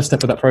the first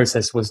step of that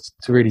process was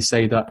to really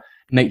say that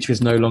nature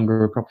is no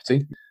longer a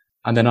property.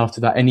 And then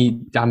after that, any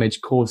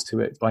damage caused to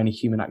it by any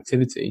human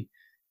activity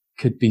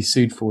could be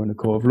sued for in a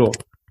court of law.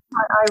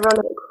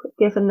 Ironic,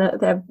 given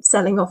that they're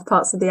selling off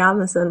parts of the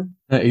Amazon.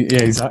 Yeah,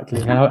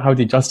 exactly. How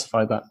do you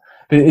justify that?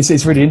 But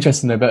it's really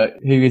interesting though, but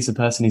who is the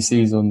person who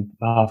sues on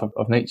behalf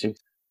of nature?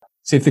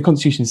 So if the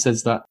Constitution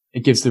says that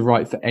it gives the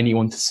right for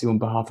anyone to sue on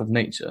behalf of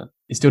nature,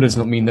 it still does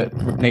not mean that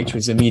nature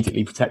is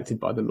immediately protected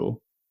by the law.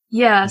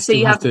 Yeah, so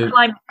you have the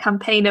climate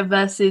campaigner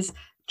versus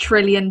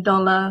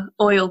trillion-dollar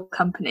oil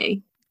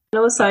company. And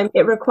also,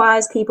 it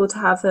requires people to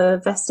have a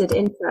vested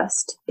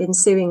interest in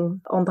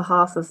suing on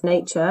behalf of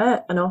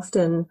nature. And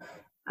often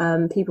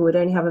people would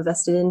only have a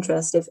vested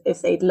interest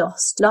if they'd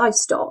lost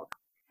livestock.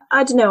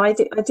 I don't know, I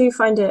do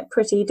find it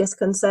pretty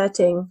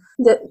disconcerting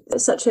that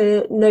such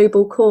a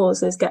noble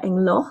cause is getting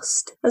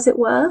lost, as it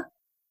were.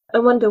 I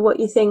wonder what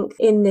you think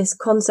in this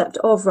concept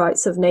of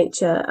rights of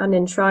nature and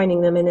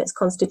enshrining them in its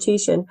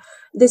constitution.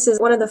 This is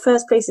one of the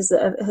first places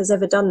that has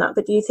ever done that,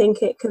 but do you think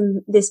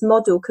this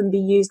model can be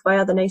used by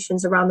other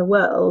nations around the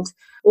world,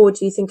 or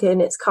do you think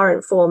in its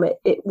current form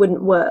it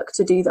wouldn't work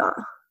to do that?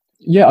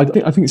 Yeah, I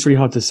think it's really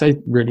hard to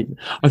say, really.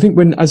 I think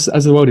as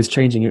the world is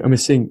changing, and we're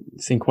seeing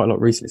quite a lot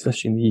recently,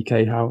 especially in the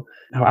UK, how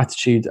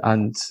attitude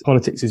and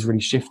politics is really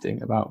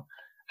shifting about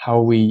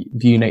how we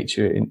view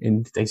nature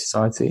in today's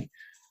society.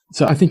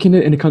 So I think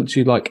in a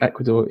country like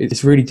Ecuador,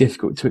 it's really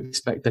difficult to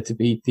expect there to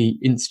be the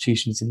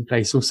institutions in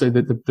place. Also,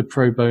 the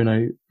pro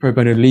bono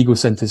legal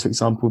centres, for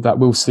example, that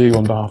will sue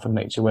on behalf of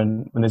nature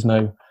when there's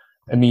no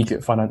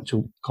immediate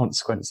financial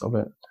consequence of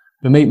it.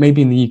 But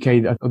maybe in the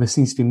UK, there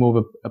seems to be more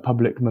of a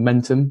public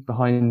momentum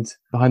behind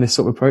this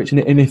sort of approach.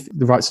 And if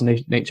the rights of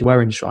nature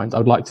were enshrined, I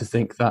would like to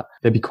think that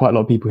there'd be quite a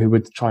lot of people who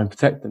would try and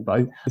protect them.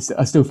 But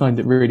I still find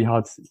it really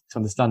hard to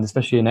understand,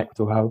 especially in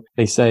Ecuador, how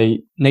they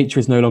say nature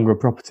is no longer a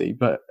property.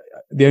 But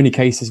the only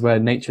cases where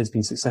nature has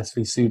been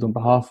successfully sued on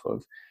behalf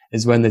of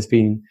is when there's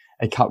been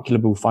a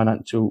calculable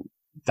financial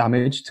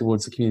damage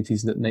towards the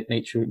communities that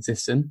nature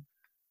exists in.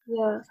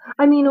 Yeah,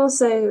 I mean,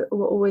 also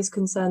what always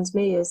concerns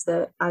me is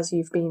that, as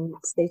you've been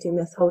stating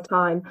this whole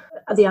time,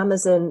 the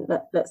Amazon,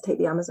 let's take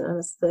the Amazon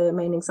as the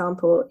main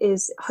example,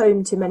 is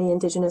home to many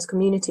indigenous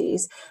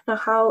communities. Now,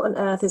 how on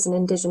earth is an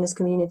indigenous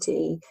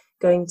community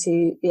going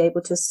to be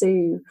able to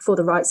sue for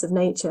the rights of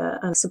nature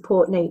and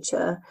support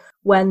nature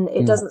when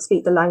it doesn't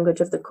speak the language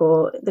of the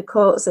court? The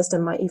court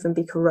system might even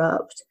be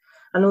corrupt.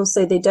 And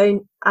also they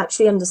don't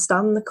actually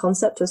understand the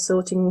concept of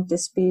sorting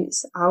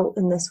disputes out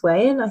in this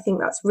way. And I think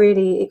that's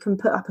really, it can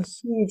put up a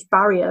huge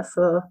barrier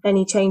for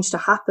any change to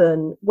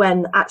happen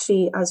when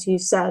actually, as you've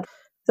said,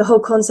 the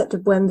whole concept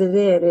of Buen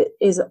Vivir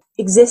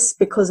exists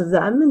because of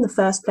them in the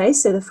first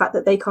place. So the fact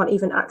that they can't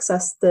even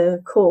access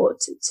the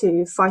court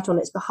to fight on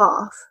its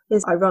behalf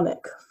is ironic.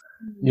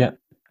 Yeah.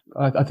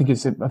 I think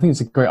it's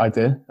a great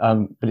idea,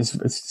 but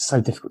it's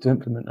so difficult to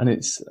implement.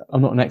 And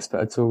I'm not an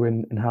expert at all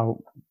in how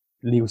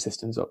legal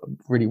systems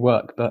really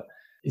work, but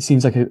it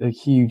seems like a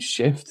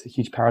huge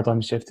paradigm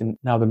shift in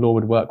how the law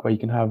would work, where you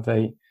can have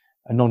a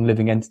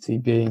non-living entity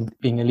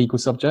being a legal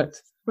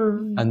subject.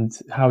 And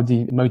how do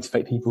you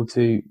motivate people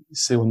to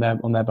sue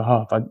on their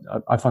behalf?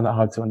 I find that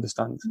hard to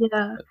understand.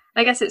 Yeah,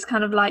 I guess it's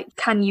kind of like,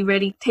 can you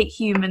really take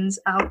humans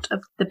out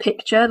of the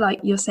picture? Like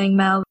you're saying,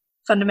 Mel,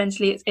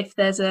 fundamentally it's if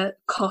there's a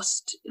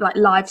cost like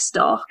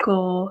livestock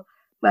or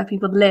where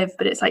people live,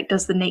 but it's like,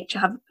 does the nature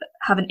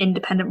have an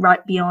independent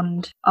right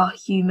beyond our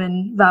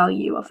human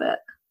value of it?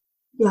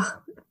 Yeah,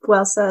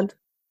 well said.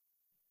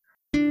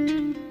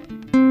 In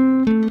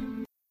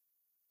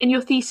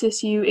your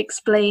thesis, you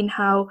explain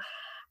how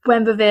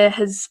Buen Vivir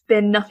has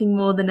been nothing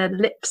more than a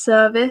lip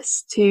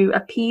service to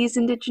appease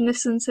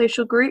indigenous and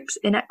social groups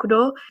in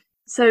Ecuador.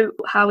 So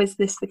how is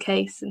this the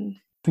case? And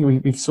I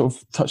think we've sort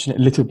of touched on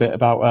it a little bit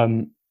about,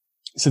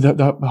 so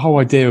the whole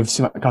idea of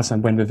Sumak Casa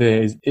and Buen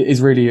Vivir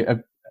is really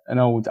an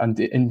old and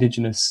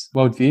indigenous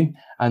worldview.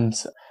 And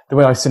the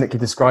way I cynically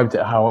described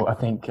it, how I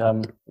think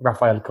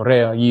Rafael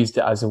Correa used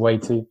it as a way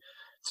to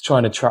try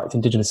and attract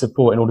indigenous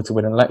support in order to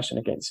win an election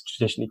against a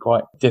traditionally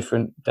quite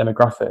different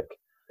demographic.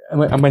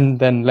 And when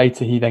then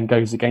later he then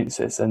goes against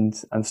this and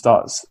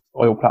starts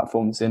oil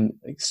platforms in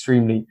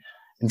extremely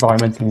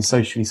environmentally and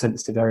socially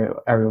sensitive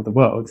area of the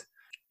world,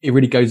 it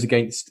really goes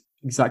against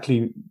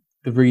exactly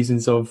the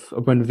reasons of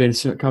Buen Vivir and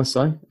Sumak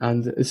Kawsay,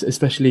 and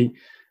especially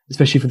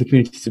for the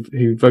communities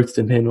who voted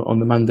him in on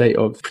the mandate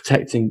of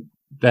protecting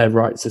their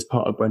rights as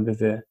part of Buen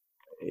Vivir.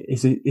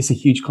 It's a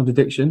huge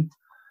contradiction.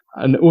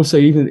 And also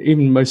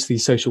even most of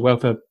these social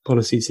welfare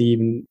policies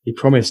he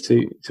promised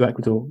to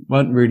Ecuador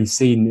weren't really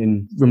seen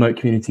in remote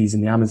communities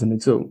in the Amazon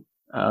at all.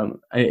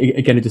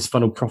 Again, it just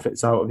funneled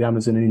profits out of the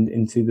Amazon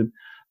into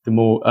the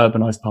more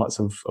urbanized parts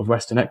of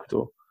Western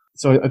Ecuador.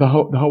 So the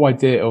whole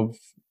idea of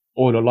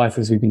oil or life,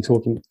 as we've been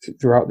talking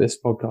throughout this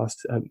podcast,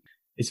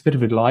 it's a bit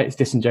of a lie. It's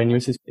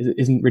disingenuous. It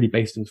isn't really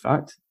based on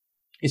fact.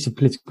 It's a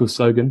political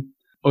slogan.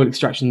 Oil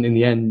extraction in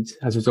the end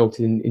has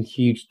resulted in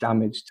huge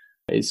damage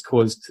It's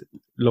caused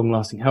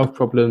long-lasting health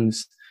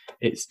problems.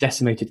 It's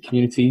decimated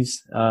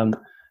communities.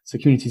 So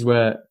communities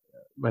where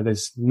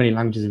there's many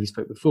languages, as we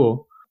spoke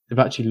before, they've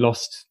actually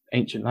lost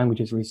ancient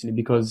languages recently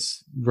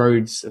because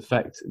roads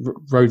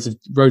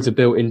are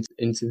built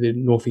into the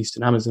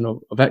northeastern Amazon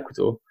of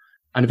Ecuador,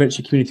 and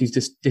eventually communities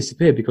just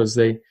disappear because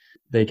they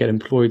get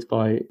employed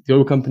by the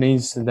oil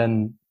companies, and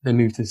then they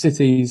move to the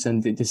cities,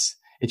 and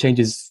it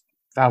changes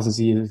thousands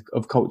of years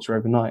of culture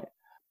overnight.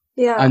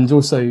 Yeah. And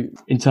also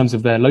in terms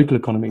of their local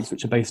economies,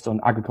 which are based on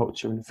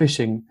agriculture and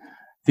fishing,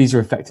 these are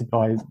affected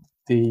by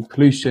the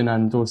pollution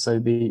and also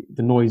the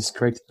noise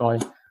created by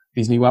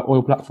these new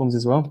oil platforms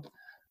as well.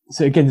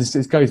 So again, this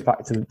goes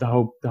back to the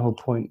whole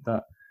point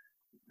that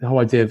the whole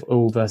idea of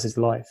oil versus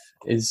life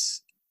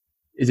is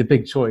a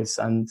big choice,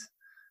 and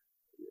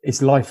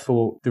it's life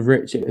for the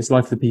rich. It's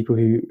life for the people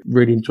who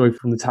really enjoy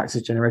from the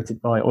taxes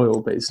generated by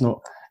oil, but it's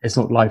not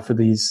life for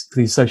these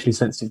socially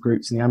sensitive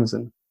groups in the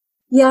Amazon.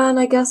 Yeah, and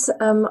I guess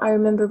I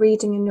remember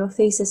reading in your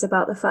thesis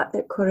about the fact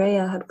that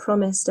Correa had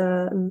promised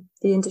the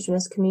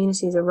indigenous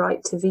communities a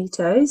right to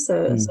veto.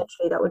 So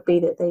essentially that would be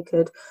that they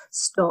could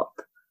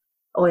stop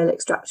oil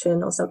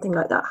extraction or something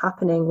like that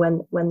happening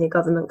when the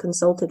government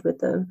consulted with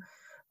them.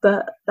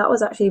 But that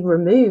was actually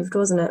removed,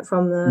 wasn't it,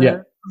 from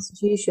the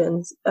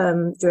constitution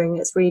during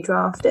its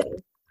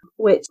redrafting,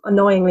 which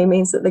annoyingly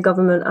means that the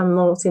government and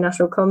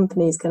multinational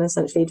companies can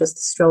essentially just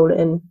stroll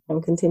in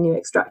and continue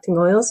extracting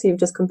oil. So you've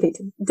just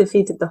completely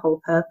defeated the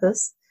whole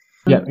purpose.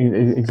 Yeah,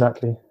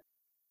 exactly.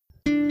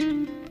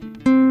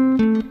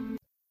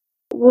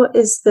 What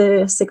is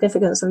the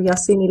significance of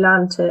Yasuni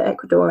land to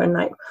Ecuador and,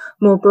 like,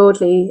 more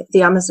broadly,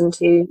 the Amazon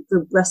to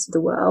the rest of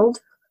the world?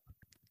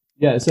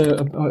 Yeah,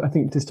 so I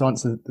think just to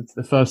answer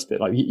the first bit,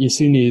 like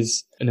Yasuni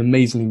is an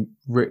amazingly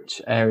rich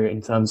area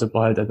in terms of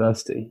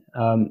biodiversity.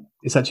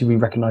 It's actually been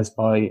recognised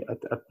by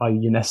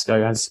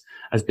UNESCO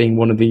as being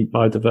one of the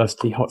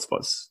biodiversity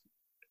hotspots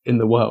in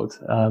the world.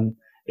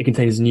 It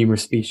contains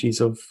numerous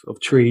species of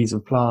trees,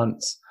 of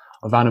plants,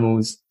 of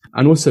animals,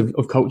 and also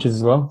of cultures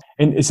as well.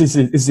 And this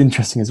is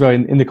interesting as well.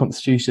 In the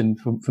constitution,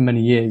 for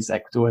many years,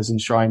 Ecuador has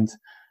enshrined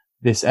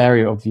this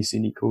area of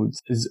Yasuni called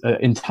as an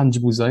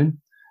intangible zone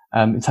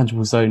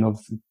of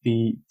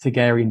the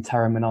Tigari and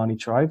Taramani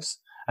tribes.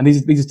 And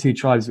these are two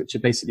tribes which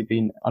have basically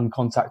been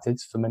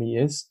uncontacted for many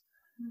years.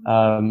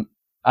 And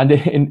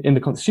in the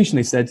constitution,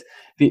 they said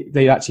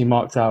they actually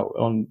marked out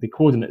on the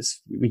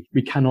coordinates,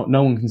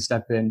 no one can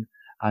step in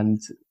and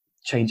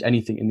change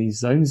anything in these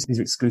zones. These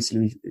are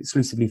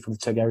exclusively for the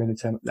Tigari and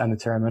the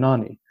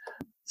Taramani.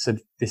 So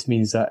this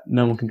means that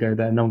no one can go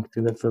there, no one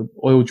can go there for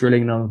oil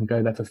drilling, no one can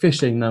go there for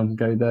fishing, no one can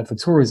go there for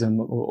tourism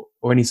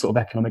or any sort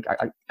of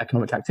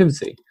economic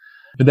activity.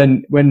 But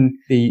then when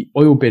the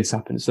oil bids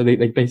happened, so they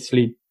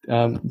basically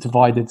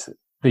divided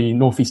the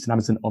northeastern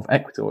Amazon of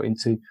Ecuador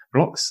into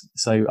blocks.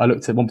 So I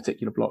looked at one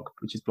particular block,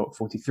 which is block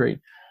 43,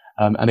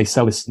 and they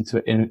sell this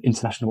into an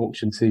international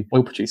auction to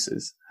oil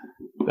producers.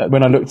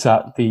 When I looked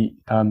at the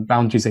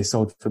boundaries they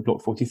sold for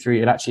block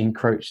 43, it actually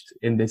encroached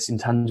in this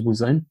intangible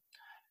zone.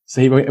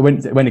 So it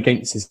went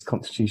against his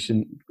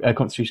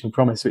constitutional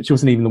promise, which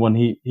wasn't even the one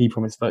he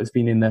promised, but it's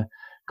been in the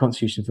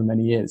constitution for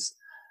many years.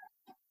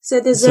 So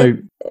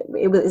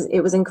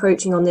it was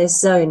encroaching on this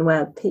zone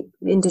where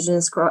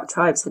indigenous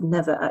tribes had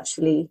never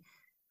actually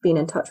been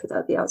in touch with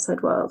the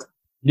outside world.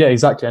 Yeah,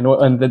 exactly.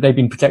 And they've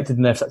been protected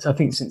in there, I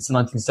think, since the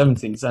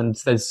 1970s. And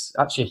there's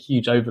actually a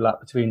huge overlap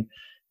between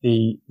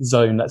the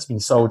zone that's been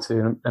sold to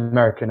an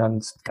American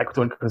and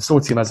Ecuadorian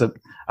consortium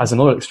as an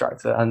oil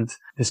extractor, and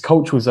this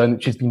cultural zone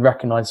which has been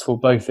recognised for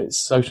both its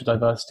social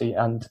diversity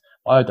and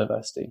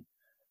biodiversity.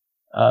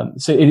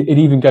 So it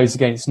even goes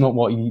against not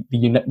what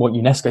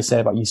UNESCO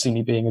say about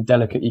Yasuni being a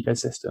delicate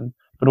ecosystem,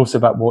 but also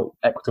about what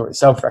Ecuador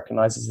itself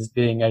recognises as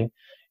being a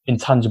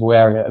intangible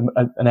area,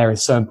 an area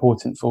so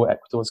important for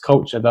Ecuador's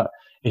culture that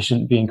it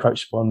shouldn't be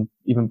encroached upon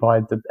even by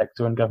the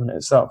Ecuadorian government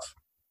itself.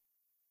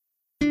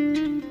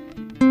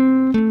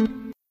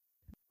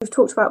 We've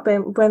talked about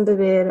Buen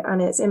Vivir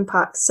and its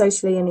impact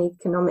socially and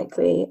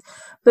economically,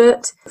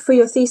 but for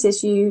your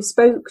thesis you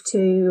spoke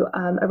to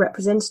a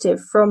representative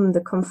from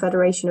the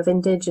Confederation of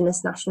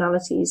Indigenous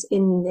Nationalities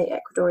in the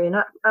Ecuadorian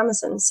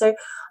Amazon. So,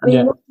 I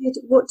mean,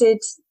 what did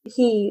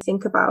he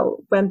think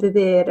about Buen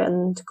Vivir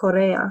and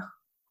Correa?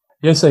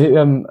 Yeah, so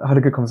I had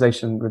a good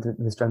conversation with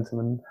this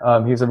gentleman.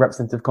 He was a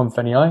representative of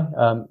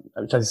CONFENIAI,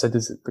 which, as I said,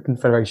 is the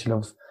Confederation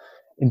of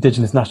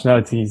Indigenous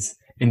Nationalities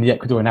in the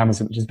Ecuadorian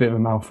Amazon, which is a bit of a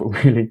mouthful,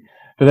 really.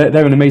 But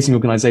they're an amazing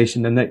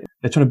organisation, and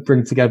they're trying to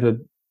bring together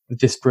the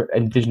disparate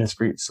indigenous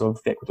groups of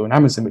the Ecuadorian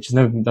Amazon, which has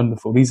never been done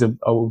before. These are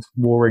old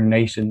warring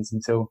nations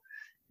until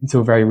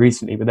very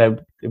recently, but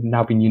they've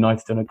now been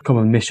united on a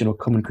common mission or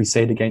common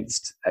crusade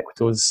against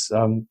Ecuador's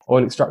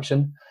oil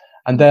extraction.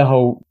 And their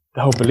whole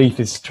belief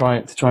is to try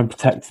and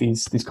protect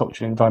these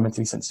culturally and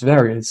environmentally sensitive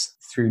areas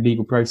through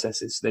legal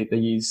processes. They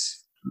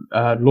use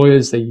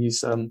lawyers, they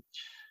use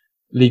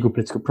legal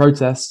political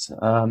protests,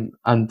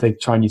 and they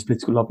try and use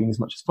political lobbying as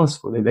much as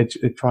possible. They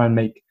try and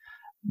make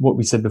what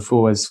we said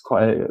before as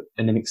quite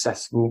an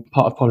inaccessible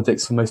part of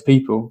politics for most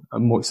people,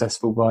 and more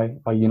accessible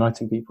by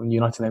uniting people and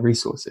uniting their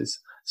resources.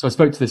 So I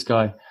spoke to this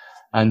guy,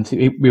 and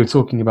we were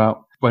talking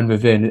about Buen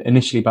Vivir,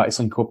 initially about its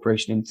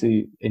incorporation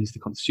into the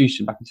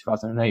Constitution back in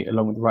 2008,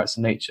 along with the rights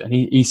of nature. And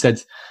he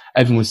said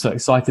everyone was so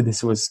excited.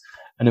 This was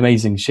an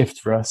amazing shift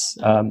for us.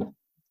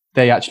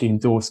 They actually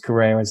endorsed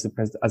Correa as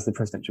the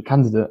presidential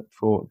candidate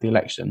for the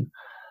election.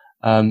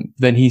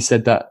 Then he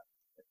said that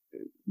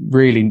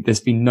really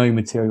there's been no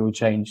material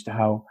change to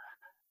how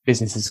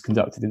business is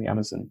conducted in the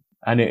Amazon.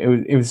 And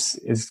it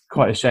was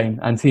quite a shame.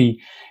 And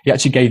he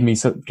actually gave me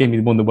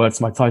one of the words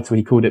to my title.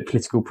 He called it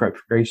political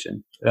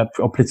appropriation,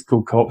 or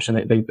political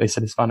co-option. They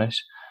said in Spanish.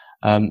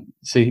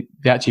 So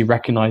they actually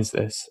recognise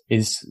this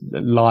is the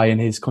lie and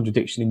his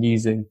contradiction in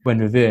using Buen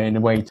Vivir in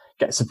a way to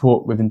get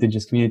support with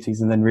indigenous communities,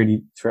 and then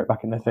really throw it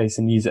back in their face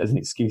and use it as an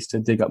excuse to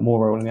dig up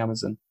more oil in the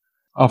Amazon.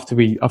 After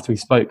we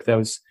spoke, there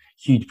was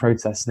huge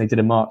protests, and they did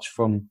a march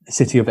from the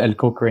city of El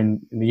Cauca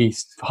in the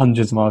east for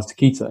hundreds of miles to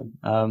Quito.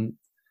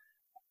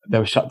 There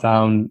were shut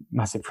down,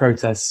 massive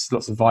protests,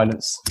 lots of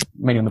violence,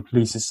 mainly on the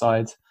police's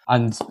side.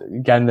 And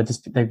again,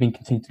 they've been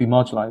continued to be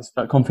marginalised.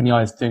 But Company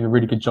I is doing a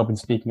really good job in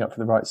speaking up for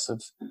the rights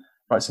of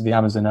the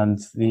Amazon and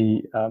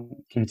the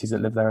communities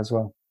that live there as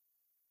well.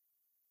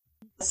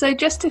 So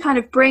just to kind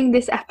of bring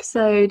this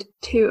episode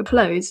to a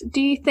close,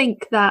 do you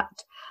think that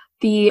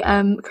the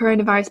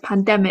coronavirus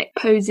pandemic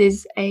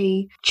poses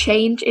a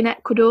change in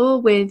Ecuador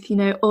with,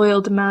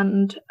 oil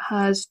demand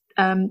has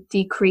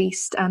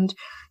decreased and,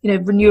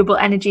 renewable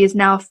energy is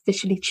now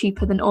officially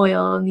cheaper than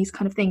oil and these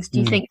kind of things? Do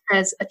you think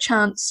there's a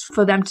chance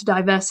for them to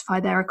diversify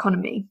their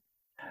economy?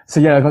 So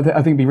yeah, I think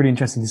it'd be really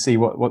interesting to see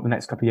what the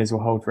next couple of years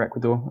will hold for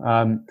Ecuador.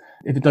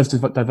 If it does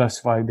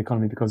diversify the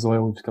economy because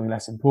oil is becoming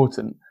less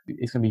important,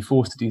 it's going to be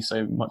forced to do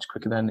so much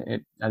quicker than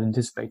it had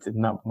anticipated,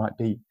 and that might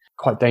be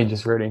quite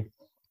dangerous, really.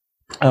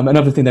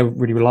 Another thing they're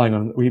really relying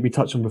on, we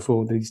touched on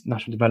before, these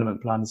national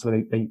development plans,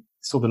 where they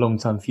saw the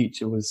long-term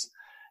future was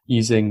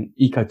using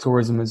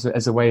ecotourism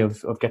as a way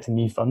of getting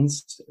new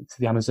funds to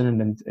the Amazon and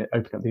then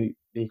opening up the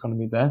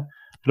economy there.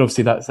 But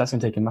obviously that's going to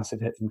take a massive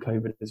hit from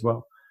COVID as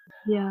well.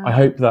 Yeah. I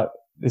hope that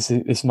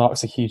this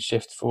marks a huge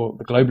shift for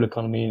the global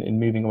economy in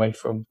moving away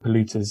from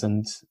polluters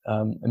and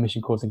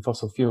emission-causing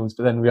fossil fuels.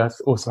 But then we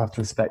also have to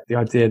respect the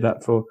idea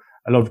that for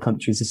a lot of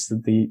countries, this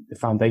is the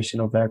foundation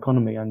of their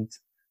economy, and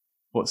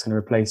what's going to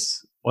replace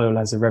oil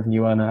as a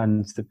revenue earner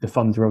and the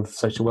funder of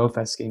social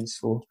welfare schemes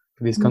for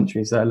these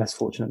countries that are less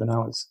fortunate than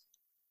ours.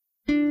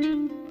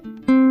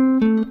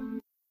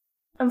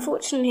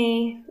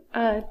 Unfortunately,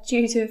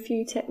 due to a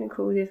few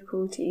technical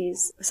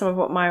difficulties, some of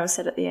what Miles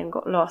said at the end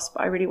got lost,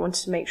 but I really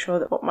wanted to make sure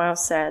that what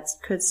Miles said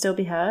could still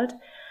be heard.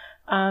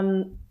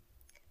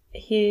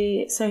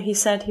 He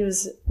said he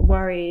was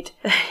worried.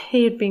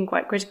 He had been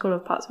quite critical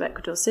of parts of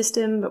Ecuador's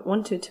system, but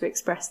wanted to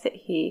express that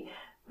he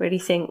really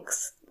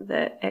thinks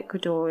that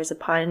Ecuador is a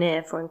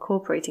pioneer for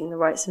incorporating the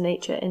rights of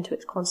nature into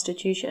its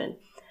constitution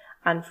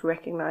and for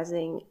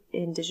recognising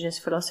indigenous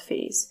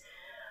philosophies.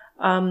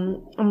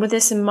 And with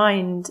this in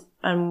mind,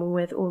 and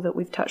with all that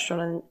we've touched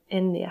on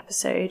in the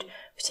episode,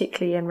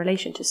 particularly in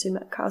relation to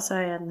Sumak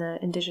Kawsay and the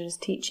indigenous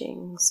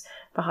teachings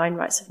behind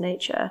rights of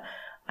nature,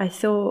 I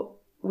thought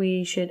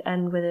we should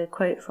end with a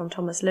quote from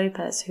Thomas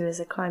Lopez, who is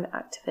a climate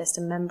activist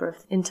and member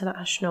of the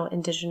International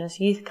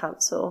Indigenous Youth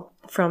Council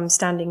from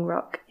Standing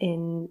Rock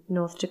in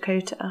North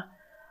Dakota.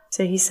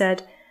 So he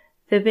said,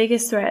 "The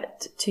biggest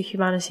threat to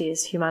humanity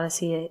is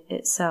humanity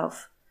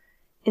itself.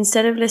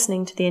 Instead of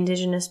listening to the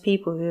indigenous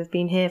people who have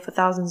been here for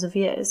thousands of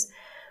years,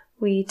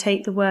 we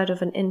take the word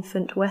of an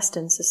infant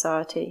Western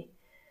society.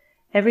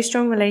 Every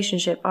strong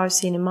relationship I've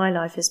seen in my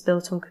life is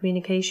built on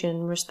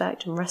communication,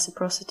 respect and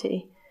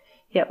reciprocity.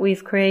 Yet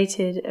we've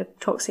created a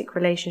toxic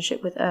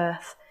relationship with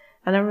Earth,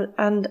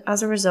 and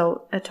as a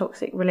result, a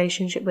toxic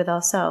relationship with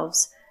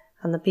ourselves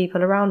and the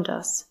people around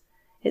us.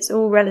 It's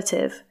all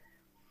relative.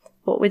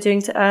 What we're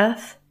doing to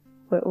Earth,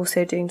 we're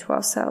also doing to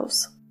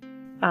ourselves."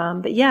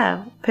 But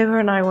yeah, Pippa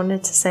and I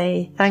wanted to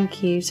say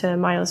thank you to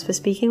Miles for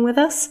speaking with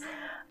us,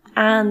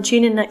 and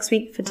tune in next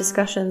week for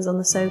discussions on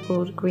the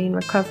so-called green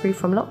recovery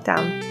from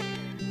lockdown.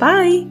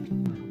 Bye!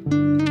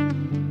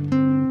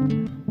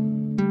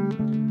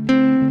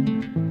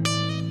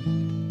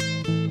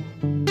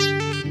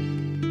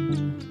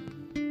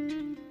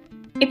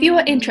 If you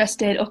are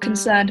interested or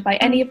concerned by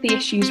any of the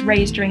issues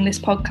raised during this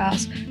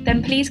podcast,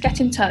 then please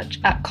get in touch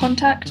at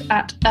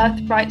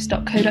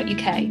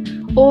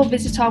contact@earthrights.co.uk or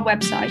visit our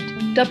website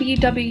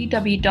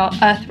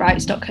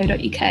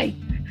www.earthrights.co.uk.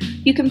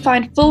 You can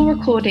find full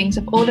recordings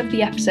of all of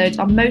the episodes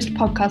on most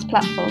podcast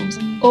platforms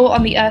or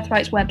on the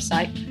Earthrights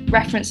website,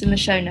 referenced in the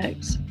show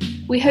notes.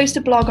 We host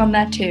a blog on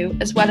there too,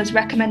 as well as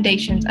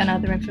recommendations and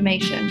other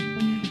information.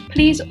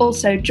 Please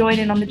also join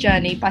in on the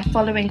journey by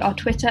following our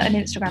Twitter and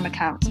Instagram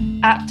accounts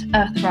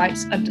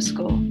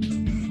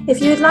 @earthrights_. If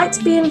you would like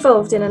to be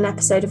involved in an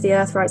episode of the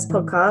Earthrights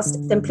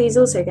podcast, then please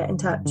also get in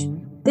touch.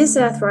 This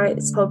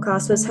Earthrights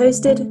podcast was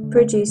hosted,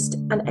 produced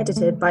and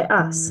edited by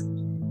us.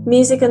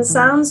 Music and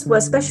sounds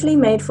were specially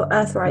made for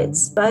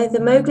Earthrights by the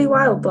Mowgli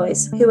Wild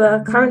Boys, who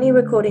are currently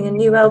recording a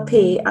new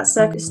LP at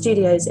Circuit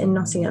Studios in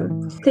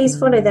Nottingham. Please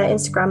follow their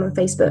Instagram and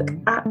Facebook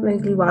at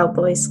Mowgli Wild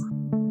Boys.